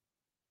A.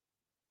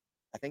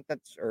 I think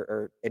that's,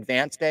 or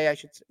advanced A, I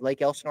should say.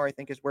 Lake Elsinore, I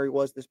think, is where he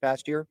was this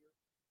past year.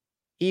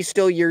 He's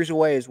still years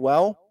away as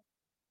well.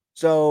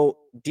 So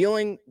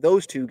dealing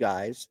those two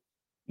guys,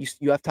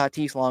 you have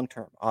Tatis long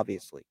term,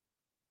 obviously.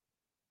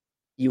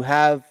 You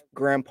have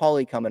Graham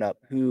Pauley coming up,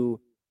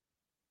 who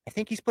I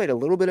think he's played a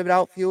little bit of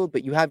outfield,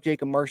 but you have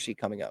Jacob Marcy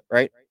coming up,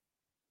 right?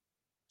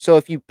 So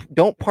if you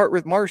don't part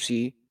with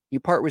Marcy, you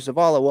part with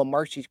Zavala. Well,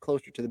 Marcy's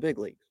closer to the big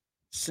leagues.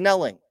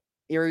 Snelling,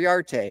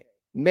 Iriarte,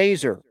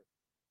 Mazer.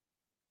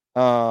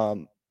 Who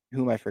am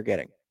I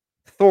forgetting?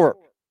 Thorpe,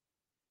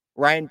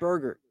 Ryan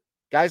Berger.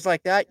 Guys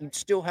like that, you'd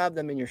still have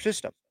them in your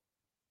system.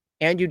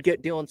 And you'd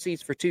get Dylan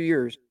Cease for 2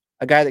 years,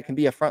 a guy that can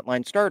be a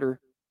frontline starter.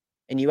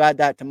 And you add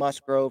that to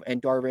Musgrove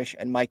and Darvish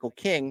and Michael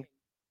King.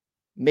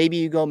 Maybe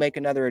you go make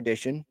another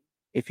addition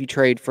if you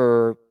trade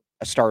for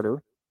a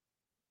starter.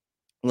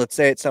 Let's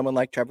say it's someone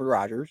like Trevor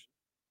Rogers.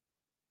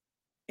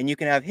 And you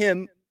can have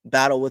him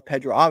battle with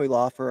Pedro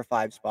Avila for a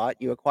 5 spot.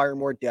 You acquire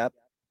more depth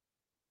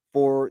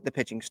for the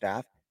pitching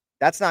staff.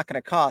 That's not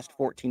going to cost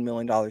 $14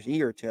 million a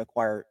year to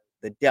acquire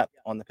the depth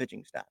on the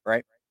pitching staff,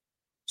 right?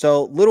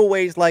 So little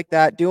ways like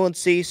that. Dylan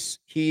Cease,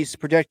 he's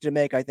projected to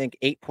make, I think,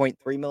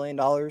 $8.3 million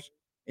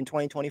in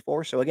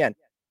 2024. So again,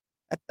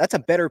 that's a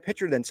better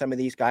pitcher than some of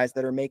these guys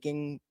that are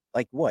making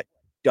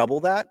double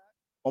that,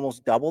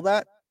 almost double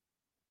that.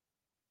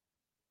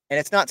 And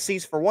it's not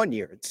Cease for 1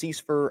 year. It's Cease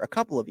for a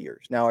couple of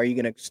years. Now, are you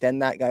going to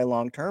extend that guy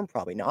long term?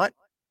 Probably not.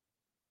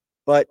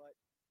 But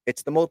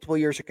it's the multiple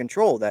years of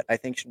control that I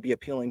think should be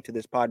appealing to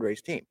this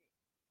Padres team.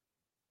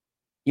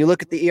 You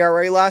look at the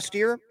ERA last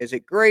year. Is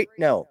it great?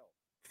 No.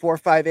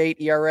 4.58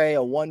 ERA,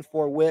 a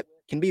 1.4 WHIP.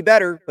 Can be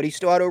better, but he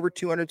still had over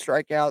 200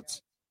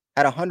 strikeouts,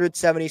 had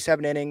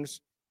 177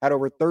 innings, had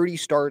over 30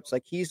 starts.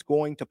 He's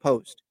going to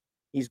post.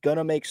 He's going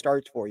to make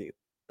starts for you.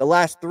 The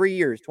last 3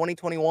 years,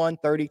 2021,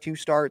 32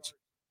 starts,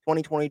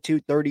 2022,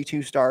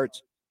 32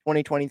 starts,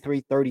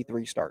 2023,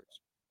 33 starts.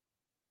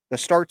 The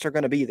starts are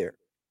going to be there.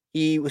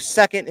 He was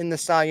second in the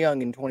Cy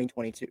Young in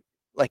 2022.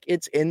 Like,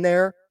 it's in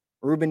there.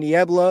 Ruben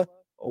Niebla,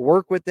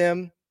 work with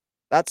them.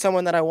 That's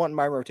someone that I want in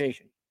my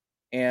rotation.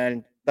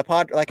 And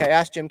like I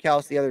asked Jim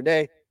Callis the other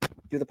day,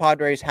 do the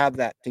Padres have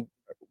that?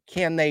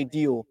 Can they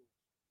deal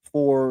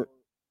for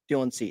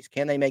Dylan Cease?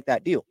 Can they make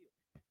that deal?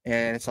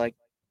 And it's like,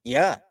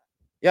 yeah,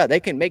 they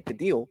can make the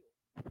deal.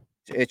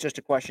 It's just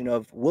a question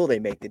of will they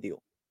make the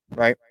deal,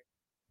 right?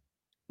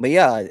 But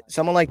yeah,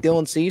 someone like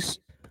Dylan Cease,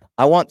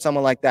 I want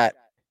someone like that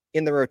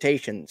in the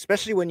rotation,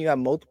 especially when you have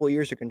multiple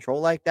years of control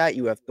like that.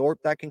 You have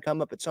Thorpe that can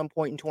come up at some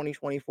point in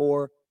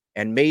 2024,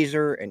 and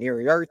Mazer and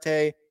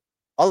Iriarte.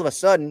 All of a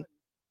sudden,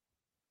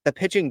 the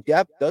pitching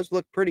depth does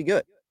look pretty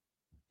good,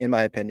 in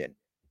my opinion.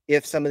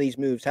 If some of these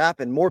moves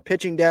happen, more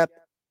pitching depth.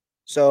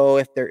 So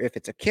if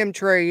it's a Kim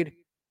trade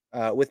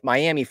with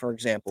Miami, for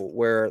example,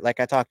 where like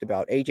I talked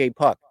about, AJ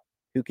Puck,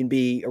 who can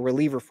be a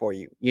reliever for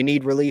you. You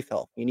need relief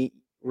help. You need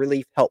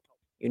relief help.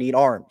 You need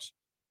arms.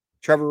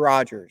 Trevor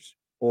Rogers,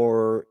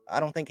 or I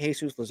don't think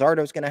Jesus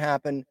Luzardo is going to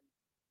happen.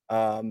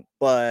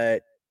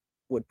 But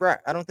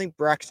I don't think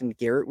Braxton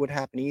Garrett would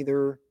happen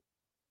either.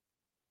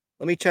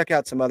 Let me check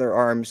out some other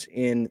arms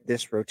in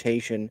this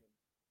rotation.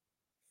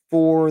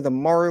 For the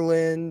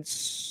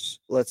Marlins,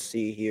 let's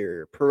see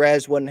here.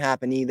 Perez wouldn't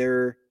happen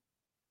either.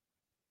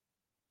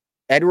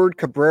 Edward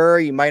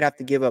Cabrera, you might have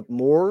to give up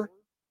more,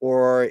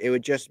 or it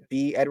would just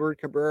be Edward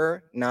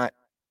Cabrera, not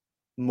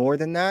more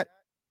than that.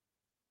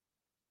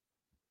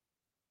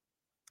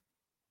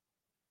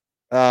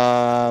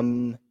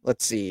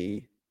 Let's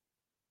see.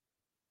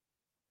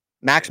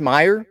 Max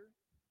Meyer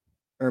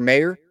or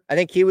Mayer. I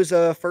think he was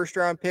a first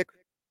round pick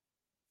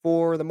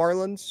for the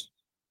Marlins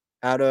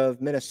out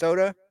of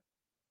Minnesota.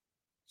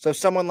 So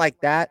someone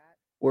like that,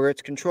 where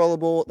it's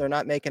controllable, they're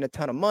not making a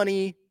ton of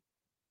money,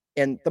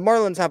 and the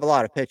Marlins have a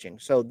lot of pitching,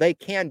 so they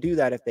can do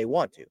that if they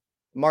want to.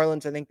 The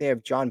Marlins, I think they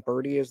have John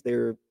Birdie as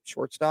their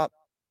shortstop.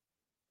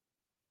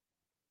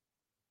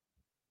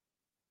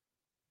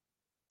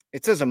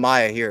 It says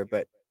Amaya here,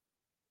 but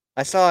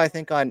I saw, I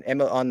think on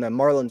the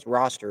Marlins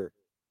roster,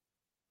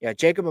 yeah,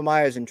 Jacob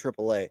Amaya is in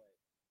AAA.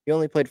 He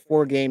only played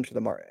 4 games for the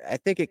Marlins. I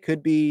think it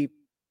could be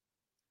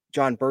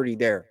John Birdie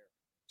there.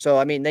 So,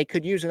 I mean, they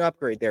could use an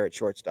upgrade there at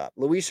shortstop.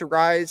 Luis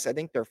Ariz, I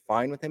think they're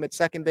fine with him at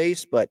second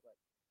base, but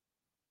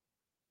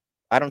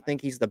I don't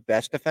think he's the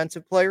best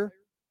defensive player.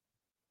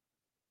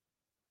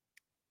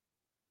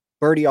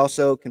 Birdie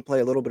also can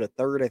play a little bit of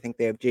third. I think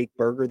they have Jake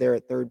Berger there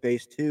at third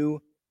base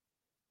too.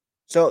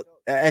 So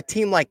a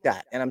team like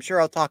that, and I'm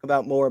sure I'll talk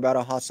about more about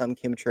a Ha-Seong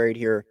Kim trade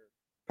here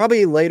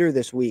probably later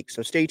this week.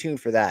 So stay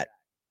tuned for that.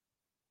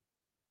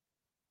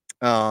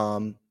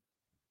 But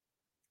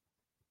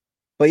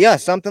yeah,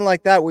 something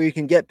like that where you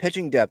can get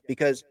pitching depth,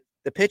 because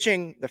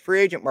the free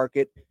agent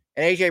market,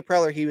 and AJ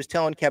Preller, he was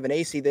telling Kevin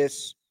Acee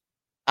this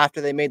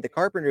after they made the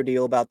Carpenter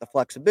deal about the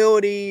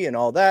flexibility and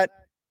all that.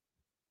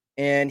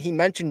 And he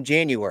mentioned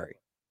January.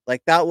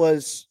 Like, that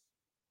was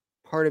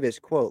part of his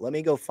quote. Let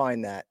me go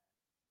find that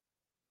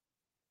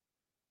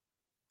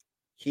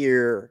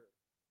here.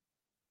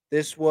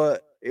 He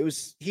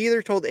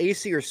either told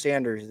Acee or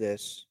Sanders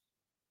this.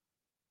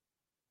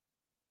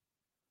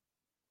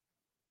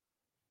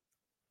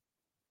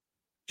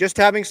 Just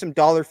having some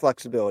dollar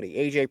flexibility.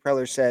 AJ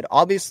Preller said,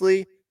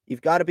 obviously,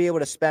 you've got to be able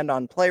to spend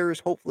on players,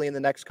 hopefully in the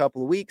next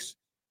couple of weeks,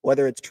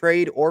 whether it's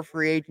trade or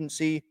free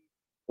agency.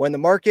 When the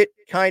market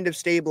kind of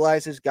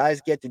stabilizes, guys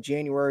get to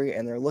January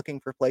and they're looking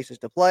for places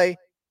to play,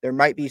 there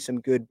might be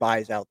some good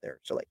buys out there.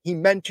 So, like, he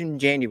mentioned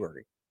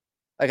January.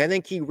 Like, I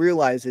think he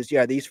realizes,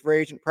 yeah, these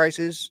free agent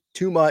prices,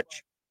 too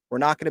much. We're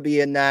not going to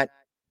be in that.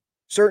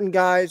 Certain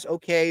guys,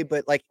 okay,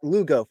 but like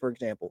Lugo, for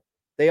example,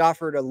 they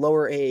offered a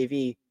lower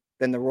AAV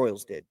than the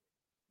Royals did,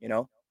 you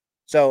know?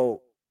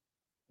 So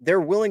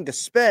they're willing to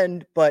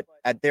spend, but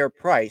at their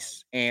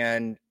price,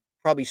 and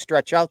probably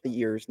stretch out the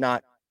years,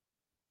 not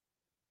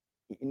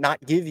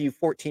give you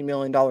 $14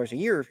 million a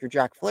year if you're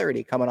Jack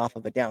Flaherty coming off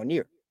of a down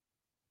year,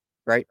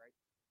 right?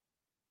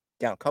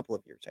 Down a couple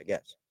of years, I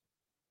guess.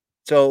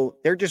 So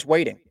they're just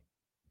waiting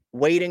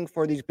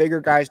for these bigger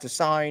guys to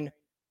sign,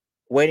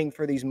 waiting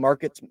for these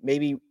markets,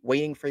 maybe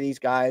waiting for these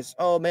guys.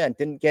 Oh man,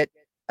 didn't get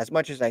as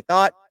much as I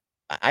thought.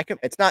 I can.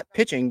 It's not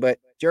pitching, but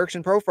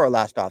Jerickson Profar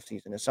last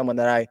offseason is someone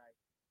that I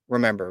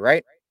remember,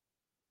 right?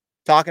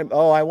 Talking,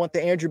 oh, I want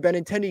the Andrew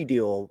Benintendi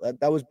deal.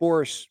 That was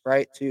Boris,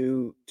 right?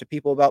 To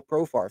people about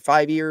Profar,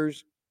 5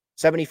 years,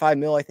 75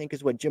 mil, I think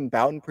is what Jim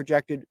Bouton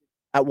projected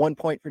at one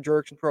point for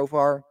Jerickson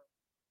Profar.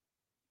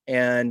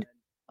 And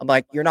I'm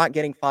like, you're not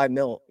getting 5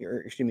 mil.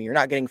 You're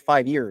not getting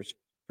 5 years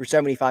for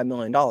 $75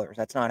 million.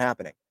 That's not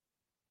happening.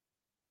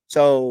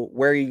 So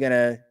where are you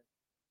gonna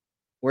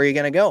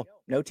go?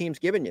 No team's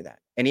giving you that.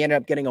 And he ended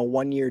up getting a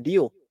 1-year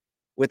deal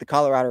with the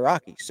Colorado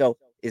Rockies. So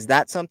is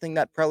that something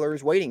that Preller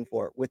is waiting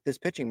for with this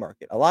pitching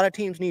market? A lot of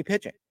teams need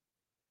pitching,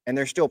 and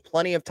there's still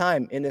plenty of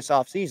time in this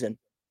offseason.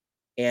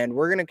 And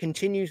we're going to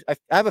continue. I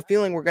have a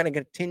feeling we're going to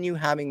continue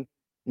having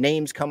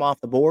names come off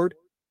the board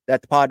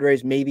that the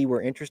Padres maybe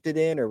were interested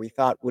in, or we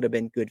thought would have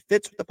been good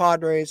fits with the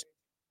Padres,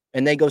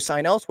 and they go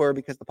sign elsewhere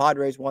because the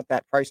Padres want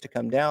that price to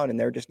come down, and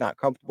they're just not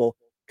comfortable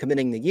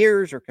committing the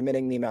years or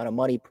committing the amount of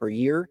money per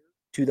year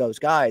to those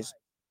guys.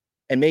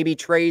 And maybe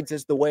trades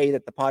is the way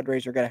that the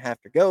Padres are going to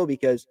have to go,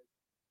 because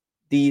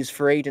these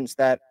free agents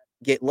that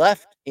get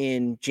left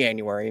in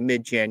January,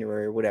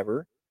 mid-January or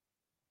whatever,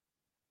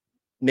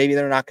 maybe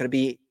they're not going to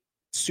be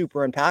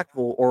super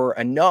impactful or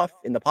enough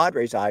in the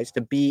Padres' eyes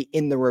to be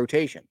in the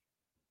rotation,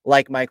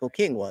 like Michael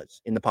King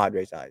was in the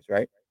Padres' eyes,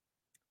 right?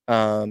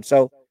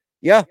 So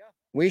yeah,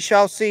 we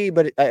shall see,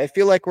 but I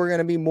feel like we're going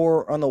to be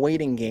more on the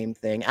waiting game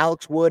thing.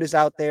 Alex Wood is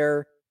out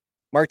there,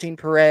 Martin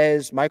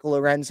Perez, Michael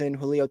Lorenzen,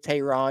 Julio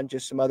Teheran,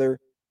 just some other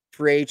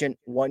free agent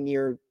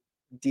 1-year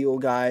deal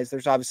guys.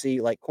 There's obviously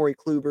like Corey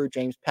Kluber,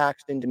 James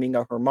Paxton,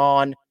 Domingo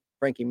Herman,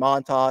 Frankie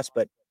Montas,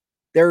 but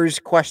there's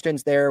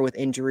questions there with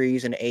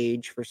injuries and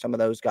age for some of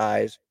those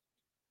guys.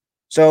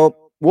 So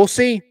we'll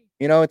see.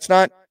 It's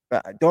not,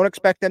 don't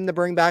expect them to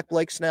bring back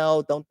Blake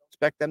Snell. Don't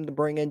expect them to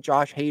bring in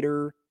Josh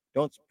Hader.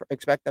 Don't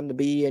expect them to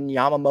be in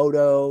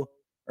Yamamoto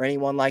or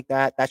anyone like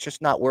that. That's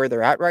just not where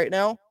they're at right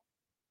now.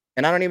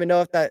 And I don't even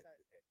know if that,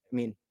 I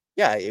mean,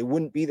 yeah, it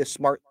wouldn't be the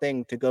smart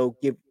thing to go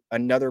give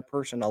another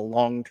person a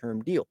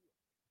long-term deal.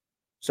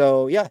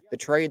 So yeah, the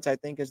trades I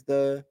think is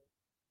the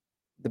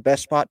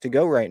best spot to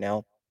go right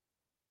now.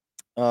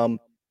 I'll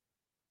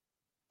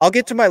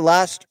get to my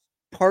last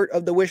part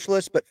of the wish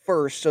list, but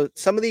first, so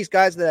some of these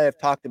guys that I have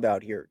talked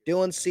about here: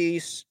 Dylan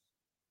Cease,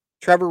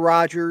 Trevor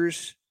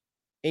Rogers,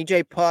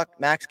 AJ Puck,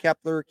 Max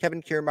Kepler,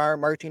 Kevin Kiermaier,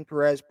 Martin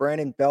Perez,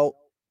 Brandon Belt,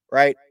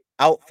 right?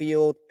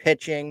 Outfield,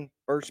 pitching,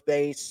 first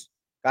base,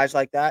 guys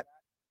like that.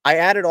 I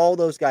added all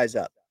those guys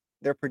up.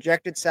 Their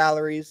projected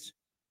salaries: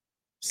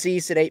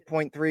 Cease at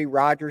 8.3,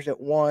 Rogers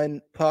at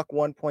 1, Puck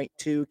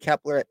 1.2,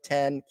 Kepler at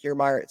 10,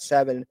 Kiermaier at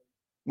 7,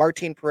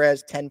 Martin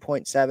Perez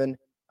 10.7.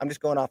 I'm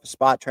just going off a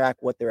spot track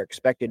what their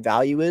expected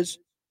value is.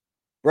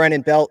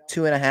 Brandon Belt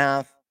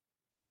 2.5.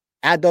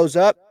 Add those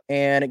up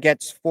and it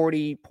gets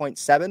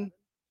 40.7.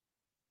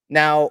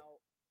 Now,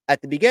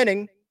 at the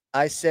beginning,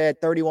 I said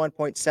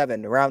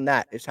 31.7. Around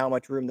that is how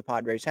much room the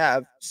Padres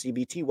have,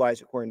 CBT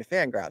wise, according to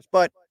Fangraphs.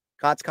 But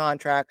Cott's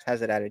Contracts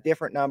has it at a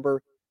different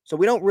number. So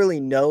we don't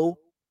really know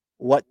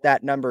what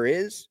that number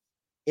is.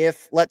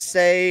 If, let's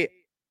say,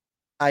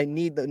 I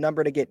need the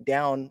number to get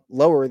down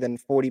lower than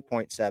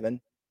 40.7,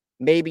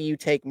 maybe you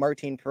take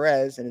Martin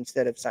Perez and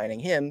instead of signing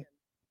him,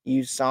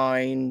 you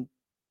sign,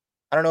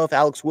 I don't know if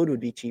Alex Wood would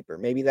be cheaper.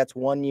 Maybe that's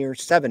 1 year,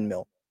 $7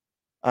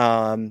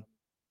 million.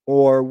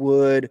 Or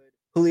would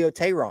Julio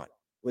Teheran,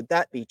 would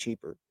that be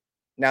cheaper?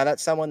 Now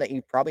that's someone that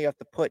you probably have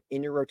to put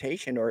in your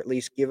rotation or at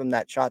least give him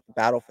that shot to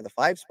battle for the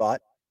 5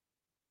 spot.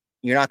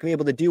 You're not going to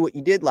be able to do what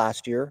you did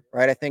last year,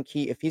 right? I think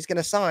if he's going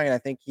to sign, I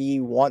think he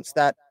wants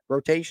that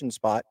rotation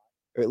spot,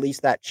 or at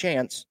least that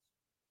chance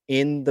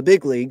in the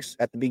big leagues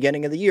at the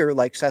beginning of the year,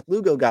 like Seth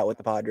Lugo got with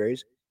the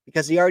Padres,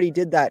 because he already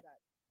did that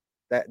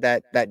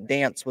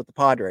dance with the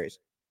Padres,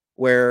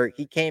 where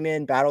he came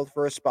in, battled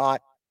for a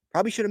spot,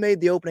 probably should have made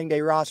the opening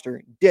day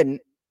roster,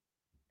 didn't,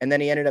 and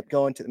then he ended up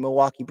going to the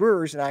Milwaukee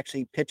Brewers and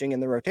actually pitching in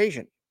the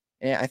rotation.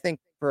 And I think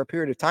for a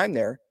period of time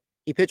there,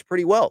 he pitched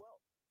pretty well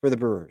for the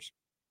Brewers.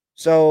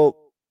 So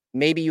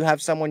maybe you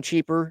have someone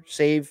cheaper,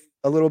 save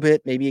a little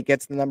bit. Maybe it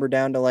gets the number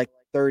down to like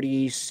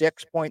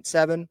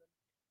 36.7.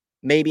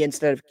 Maybe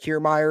instead of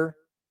Kiermaier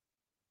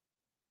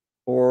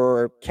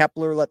or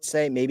Kepler, let's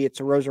say, maybe it's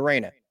a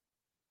Rosarena.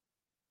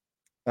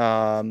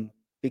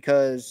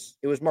 Because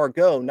it was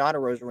Margot, not a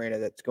Rosarena,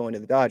 that's going to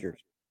the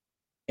Dodgers.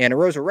 And a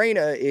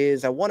Rosarena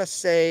is, I want to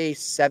say,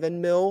 $7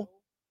 million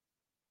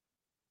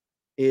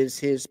is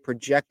his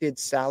projected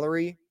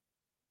salary.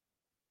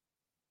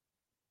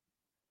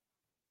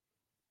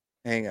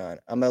 Hang on.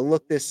 I'm going to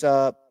look this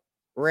up.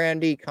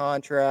 Randy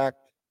contract.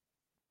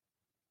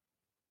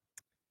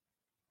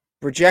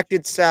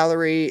 Projected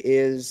salary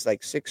is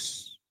like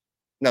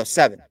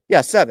 7.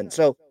 Yeah, 7.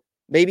 So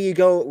maybe you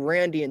go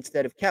Randy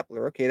instead of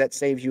Kepler. Okay, that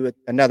saves you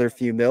another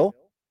few mil.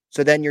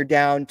 So then you're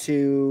down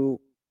to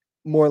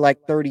more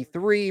like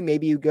 33.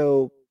 Maybe you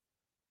go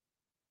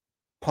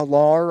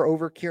Pilar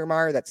over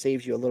Kiermaier. That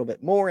saves you a little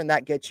bit more, and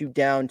that gets you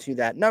down to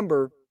that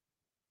number.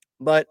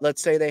 But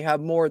let's say they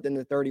have more than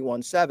the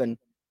 31.7,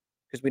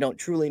 because we don't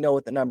truly know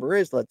what the number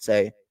is, let's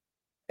say,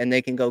 and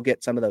they can go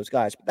get some of those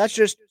guys. But that's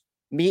just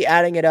me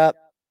adding it up.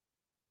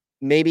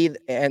 Maybe,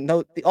 and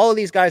all of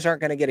these guys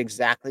aren't going to get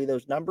exactly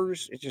those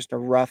numbers. It's just a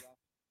rough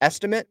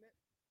estimate.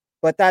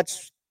 But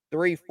that's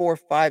 3, 4,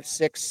 5,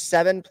 6,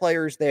 7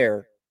 players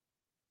there.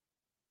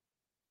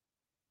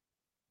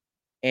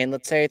 And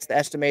let's say it's the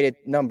estimated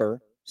number.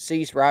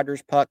 Cease,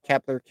 Rogers, Puck,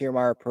 Kepler,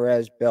 Kiermaier,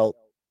 Perez, Belt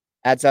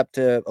adds up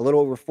to a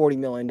little over $40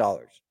 million.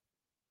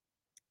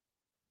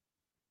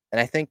 And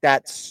I think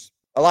that's,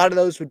 a lot of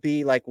those would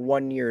be like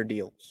 1-year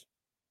deals.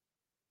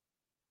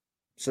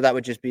 So that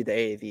would just be the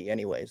AAV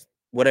anyways,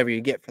 whatever you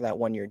get for that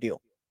 1-year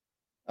deal.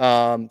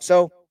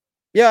 So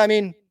yeah, I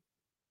mean,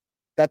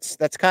 that's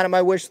kind of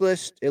my wish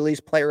list, at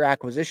least player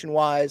acquisition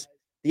wise.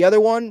 The other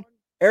one,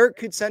 Eric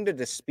could send it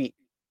to speak.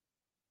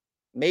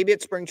 Maybe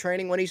it's spring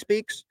training when he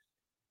speaks,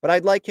 but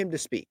I'd like him to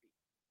speak.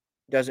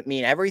 Doesn't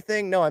mean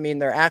everything. No, I mean,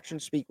 their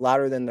actions speak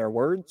louder than their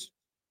words,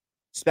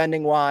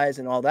 spending wise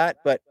and all that.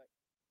 But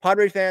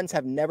Padre fans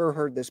have never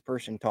heard this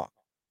person talk.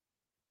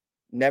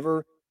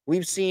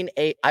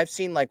 I've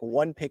seen like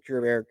one picture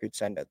of Eric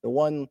Kutsenda, the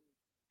one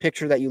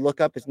picture that you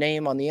look up his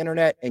name on the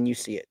internet and you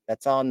see it.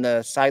 That's on the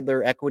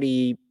Seidler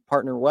Equity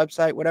Partner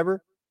website,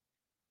 whatever.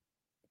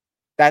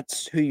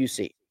 That's who you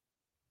see.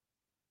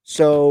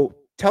 So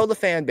tell the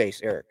fan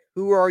base, Eric,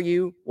 who are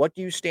you? What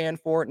do you stand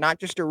for? Not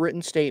just a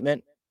written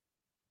statement,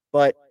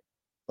 but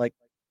like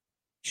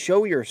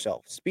show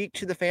yourself, speak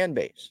to the fan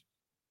base.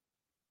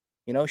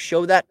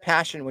 Show that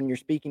passion when you're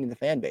speaking to the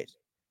fan base.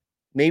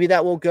 Maybe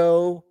that will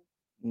go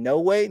no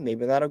way.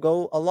 Maybe that'll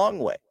go a long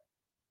way.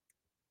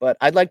 But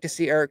I'd like to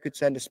see Eric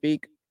Kutsenda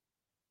speak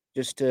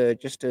just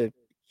to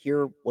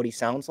hear what he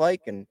sounds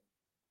like, and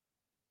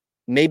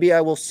maybe I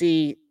will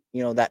see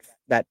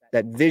that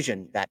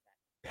vision, that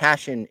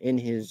passion in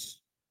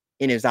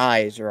his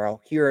eyes, or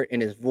I'll hear it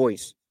in his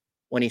voice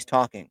when he's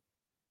talking.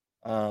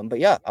 But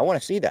yeah, I want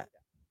to see that.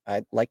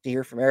 I'd like to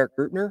hear from Eric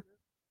Grutner.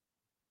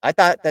 I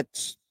thought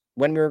that's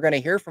when we were going to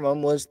hear from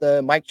him was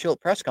the Mike Schilt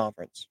press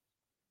conference.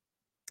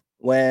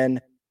 When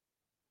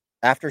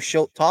after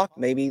Schilt talked,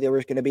 maybe there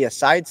was going to be a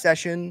side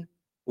session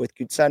with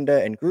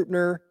Kutsenda and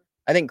Grutner.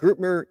 I think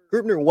Grutner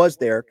was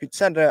there.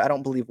 Kutsenda, I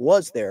don't believe,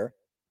 was there.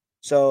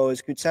 So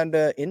is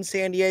Kutsenda in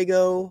San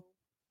Diego?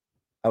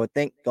 I would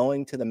think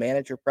going to the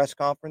manager press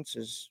conference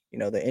is,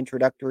 the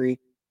introductory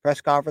press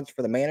conference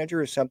for the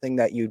manager is something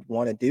that you'd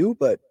want to do,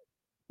 but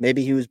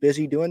maybe he was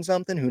busy doing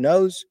something. Who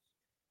knows?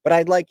 But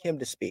I'd like him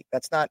to speak.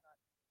 That's not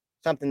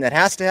something that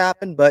has to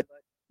happen, but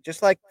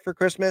just like for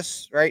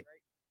Christmas, right?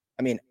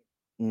 I mean,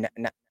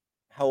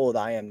 how old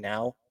I am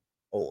now?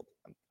 Old.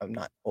 I'm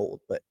not old,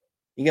 but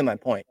you get my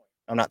point.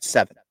 I'm not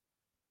 7.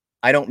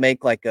 I don't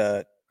make like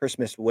a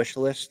Christmas wish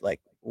list,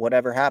 like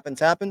whatever happens,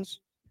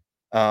 happens.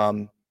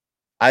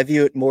 I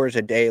view it more as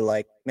a day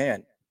like,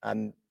 man,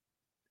 I'm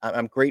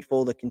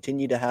grateful to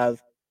continue to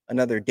have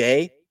another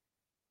day.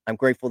 I'm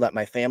grateful that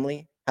my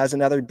family has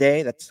another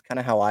day. That's kind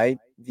of how I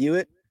view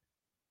it.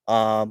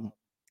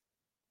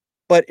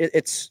 But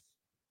it's,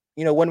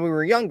 when we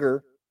were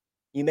younger,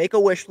 you make a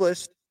wish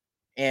list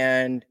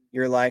and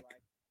you're like,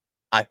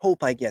 I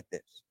hope I get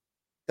this.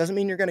 Doesn't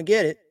mean you're going to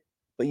get it,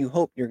 but you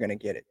hope you're going to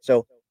get it.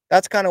 So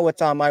that's kind of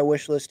what's on my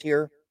wish list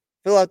here.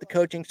 Fill out the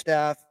coaching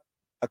staff,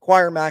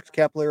 acquire Max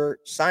Kepler,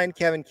 sign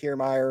Kevin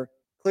Kiermaier,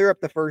 clear up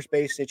the first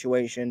base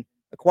situation,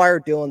 acquire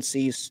Dylan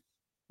Cease,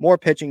 more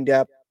pitching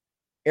depth,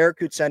 Eric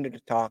Kutsenda to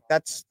talk.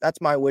 That's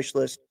my wish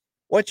list.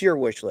 What's your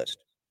wish list?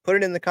 Put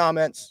it in the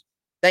comments.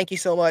 Thank you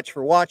so much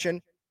for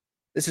watching.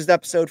 This is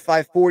episode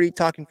 540,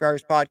 Talking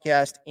Friars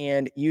podcast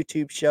and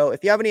YouTube show.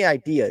 If you have any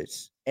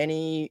ideas,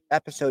 any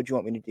episodes you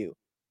want me to do,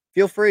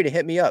 feel free to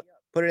hit me up.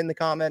 Put it in the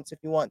comments if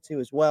you want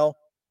to as well,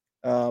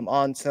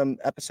 on some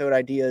episode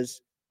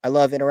ideas. I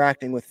love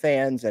interacting with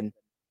fans, and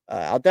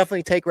I'll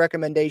definitely take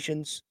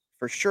recommendations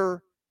for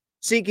sure.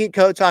 SeatGeek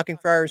code Talking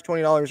Friars,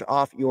 $20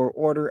 off your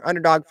order.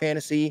 Underdog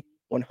Fantasy,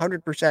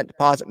 100%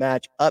 deposit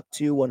match up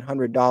to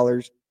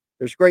 $100.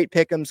 There's great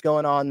pick'ems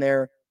going on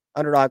there.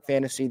 Underdog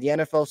Fantasy. The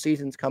NFL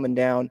season's coming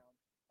down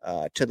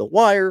to the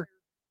wire.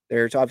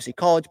 There's obviously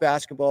college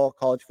basketball,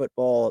 college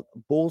football,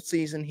 bowl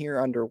season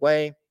here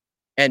underway,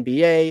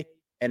 NBA,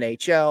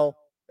 NHL.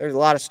 There's a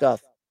lot of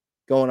stuff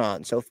going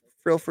on. So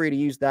feel free to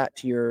use that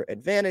to your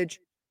advantage.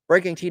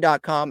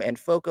 BreakingT.com and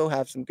Foco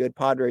have some good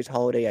Padres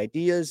holiday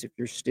ideas. If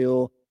you're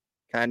still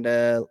kind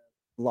of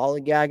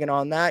lollygagging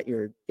on that,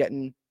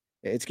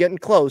 it's getting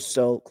close.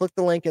 So click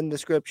the link in the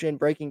description.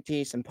 Breaking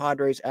T, some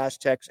Padres,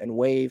 Aztecs, and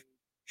Wave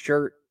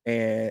shirts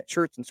and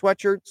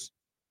sweatshirts.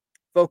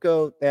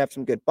 Foco, they have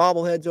some good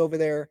bobbleheads over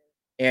there.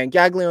 And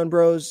Gaglione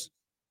Bros,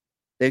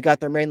 they've got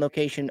their main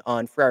location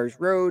on Friars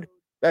Road.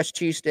 Best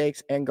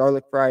cheesesteaks and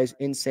garlic fries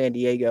in San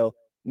Diego.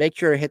 Make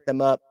sure to hit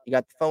them up. You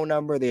got the phone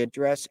number, the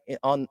address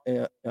on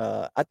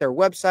at their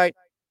website.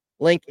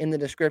 Link in the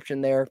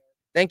description there.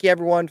 Thank you,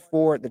 everyone,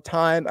 for the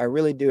time. I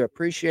really do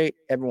appreciate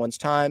everyone's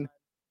time.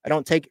 I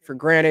don't take it for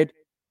granted.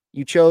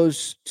 You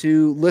chose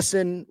to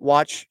listen,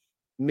 watch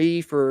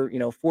me for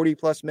 40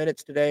 plus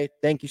minutes today.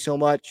 Thank you so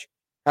much.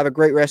 Have a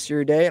great rest of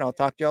your day, and I'll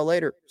talk to y'all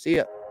later. See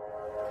ya.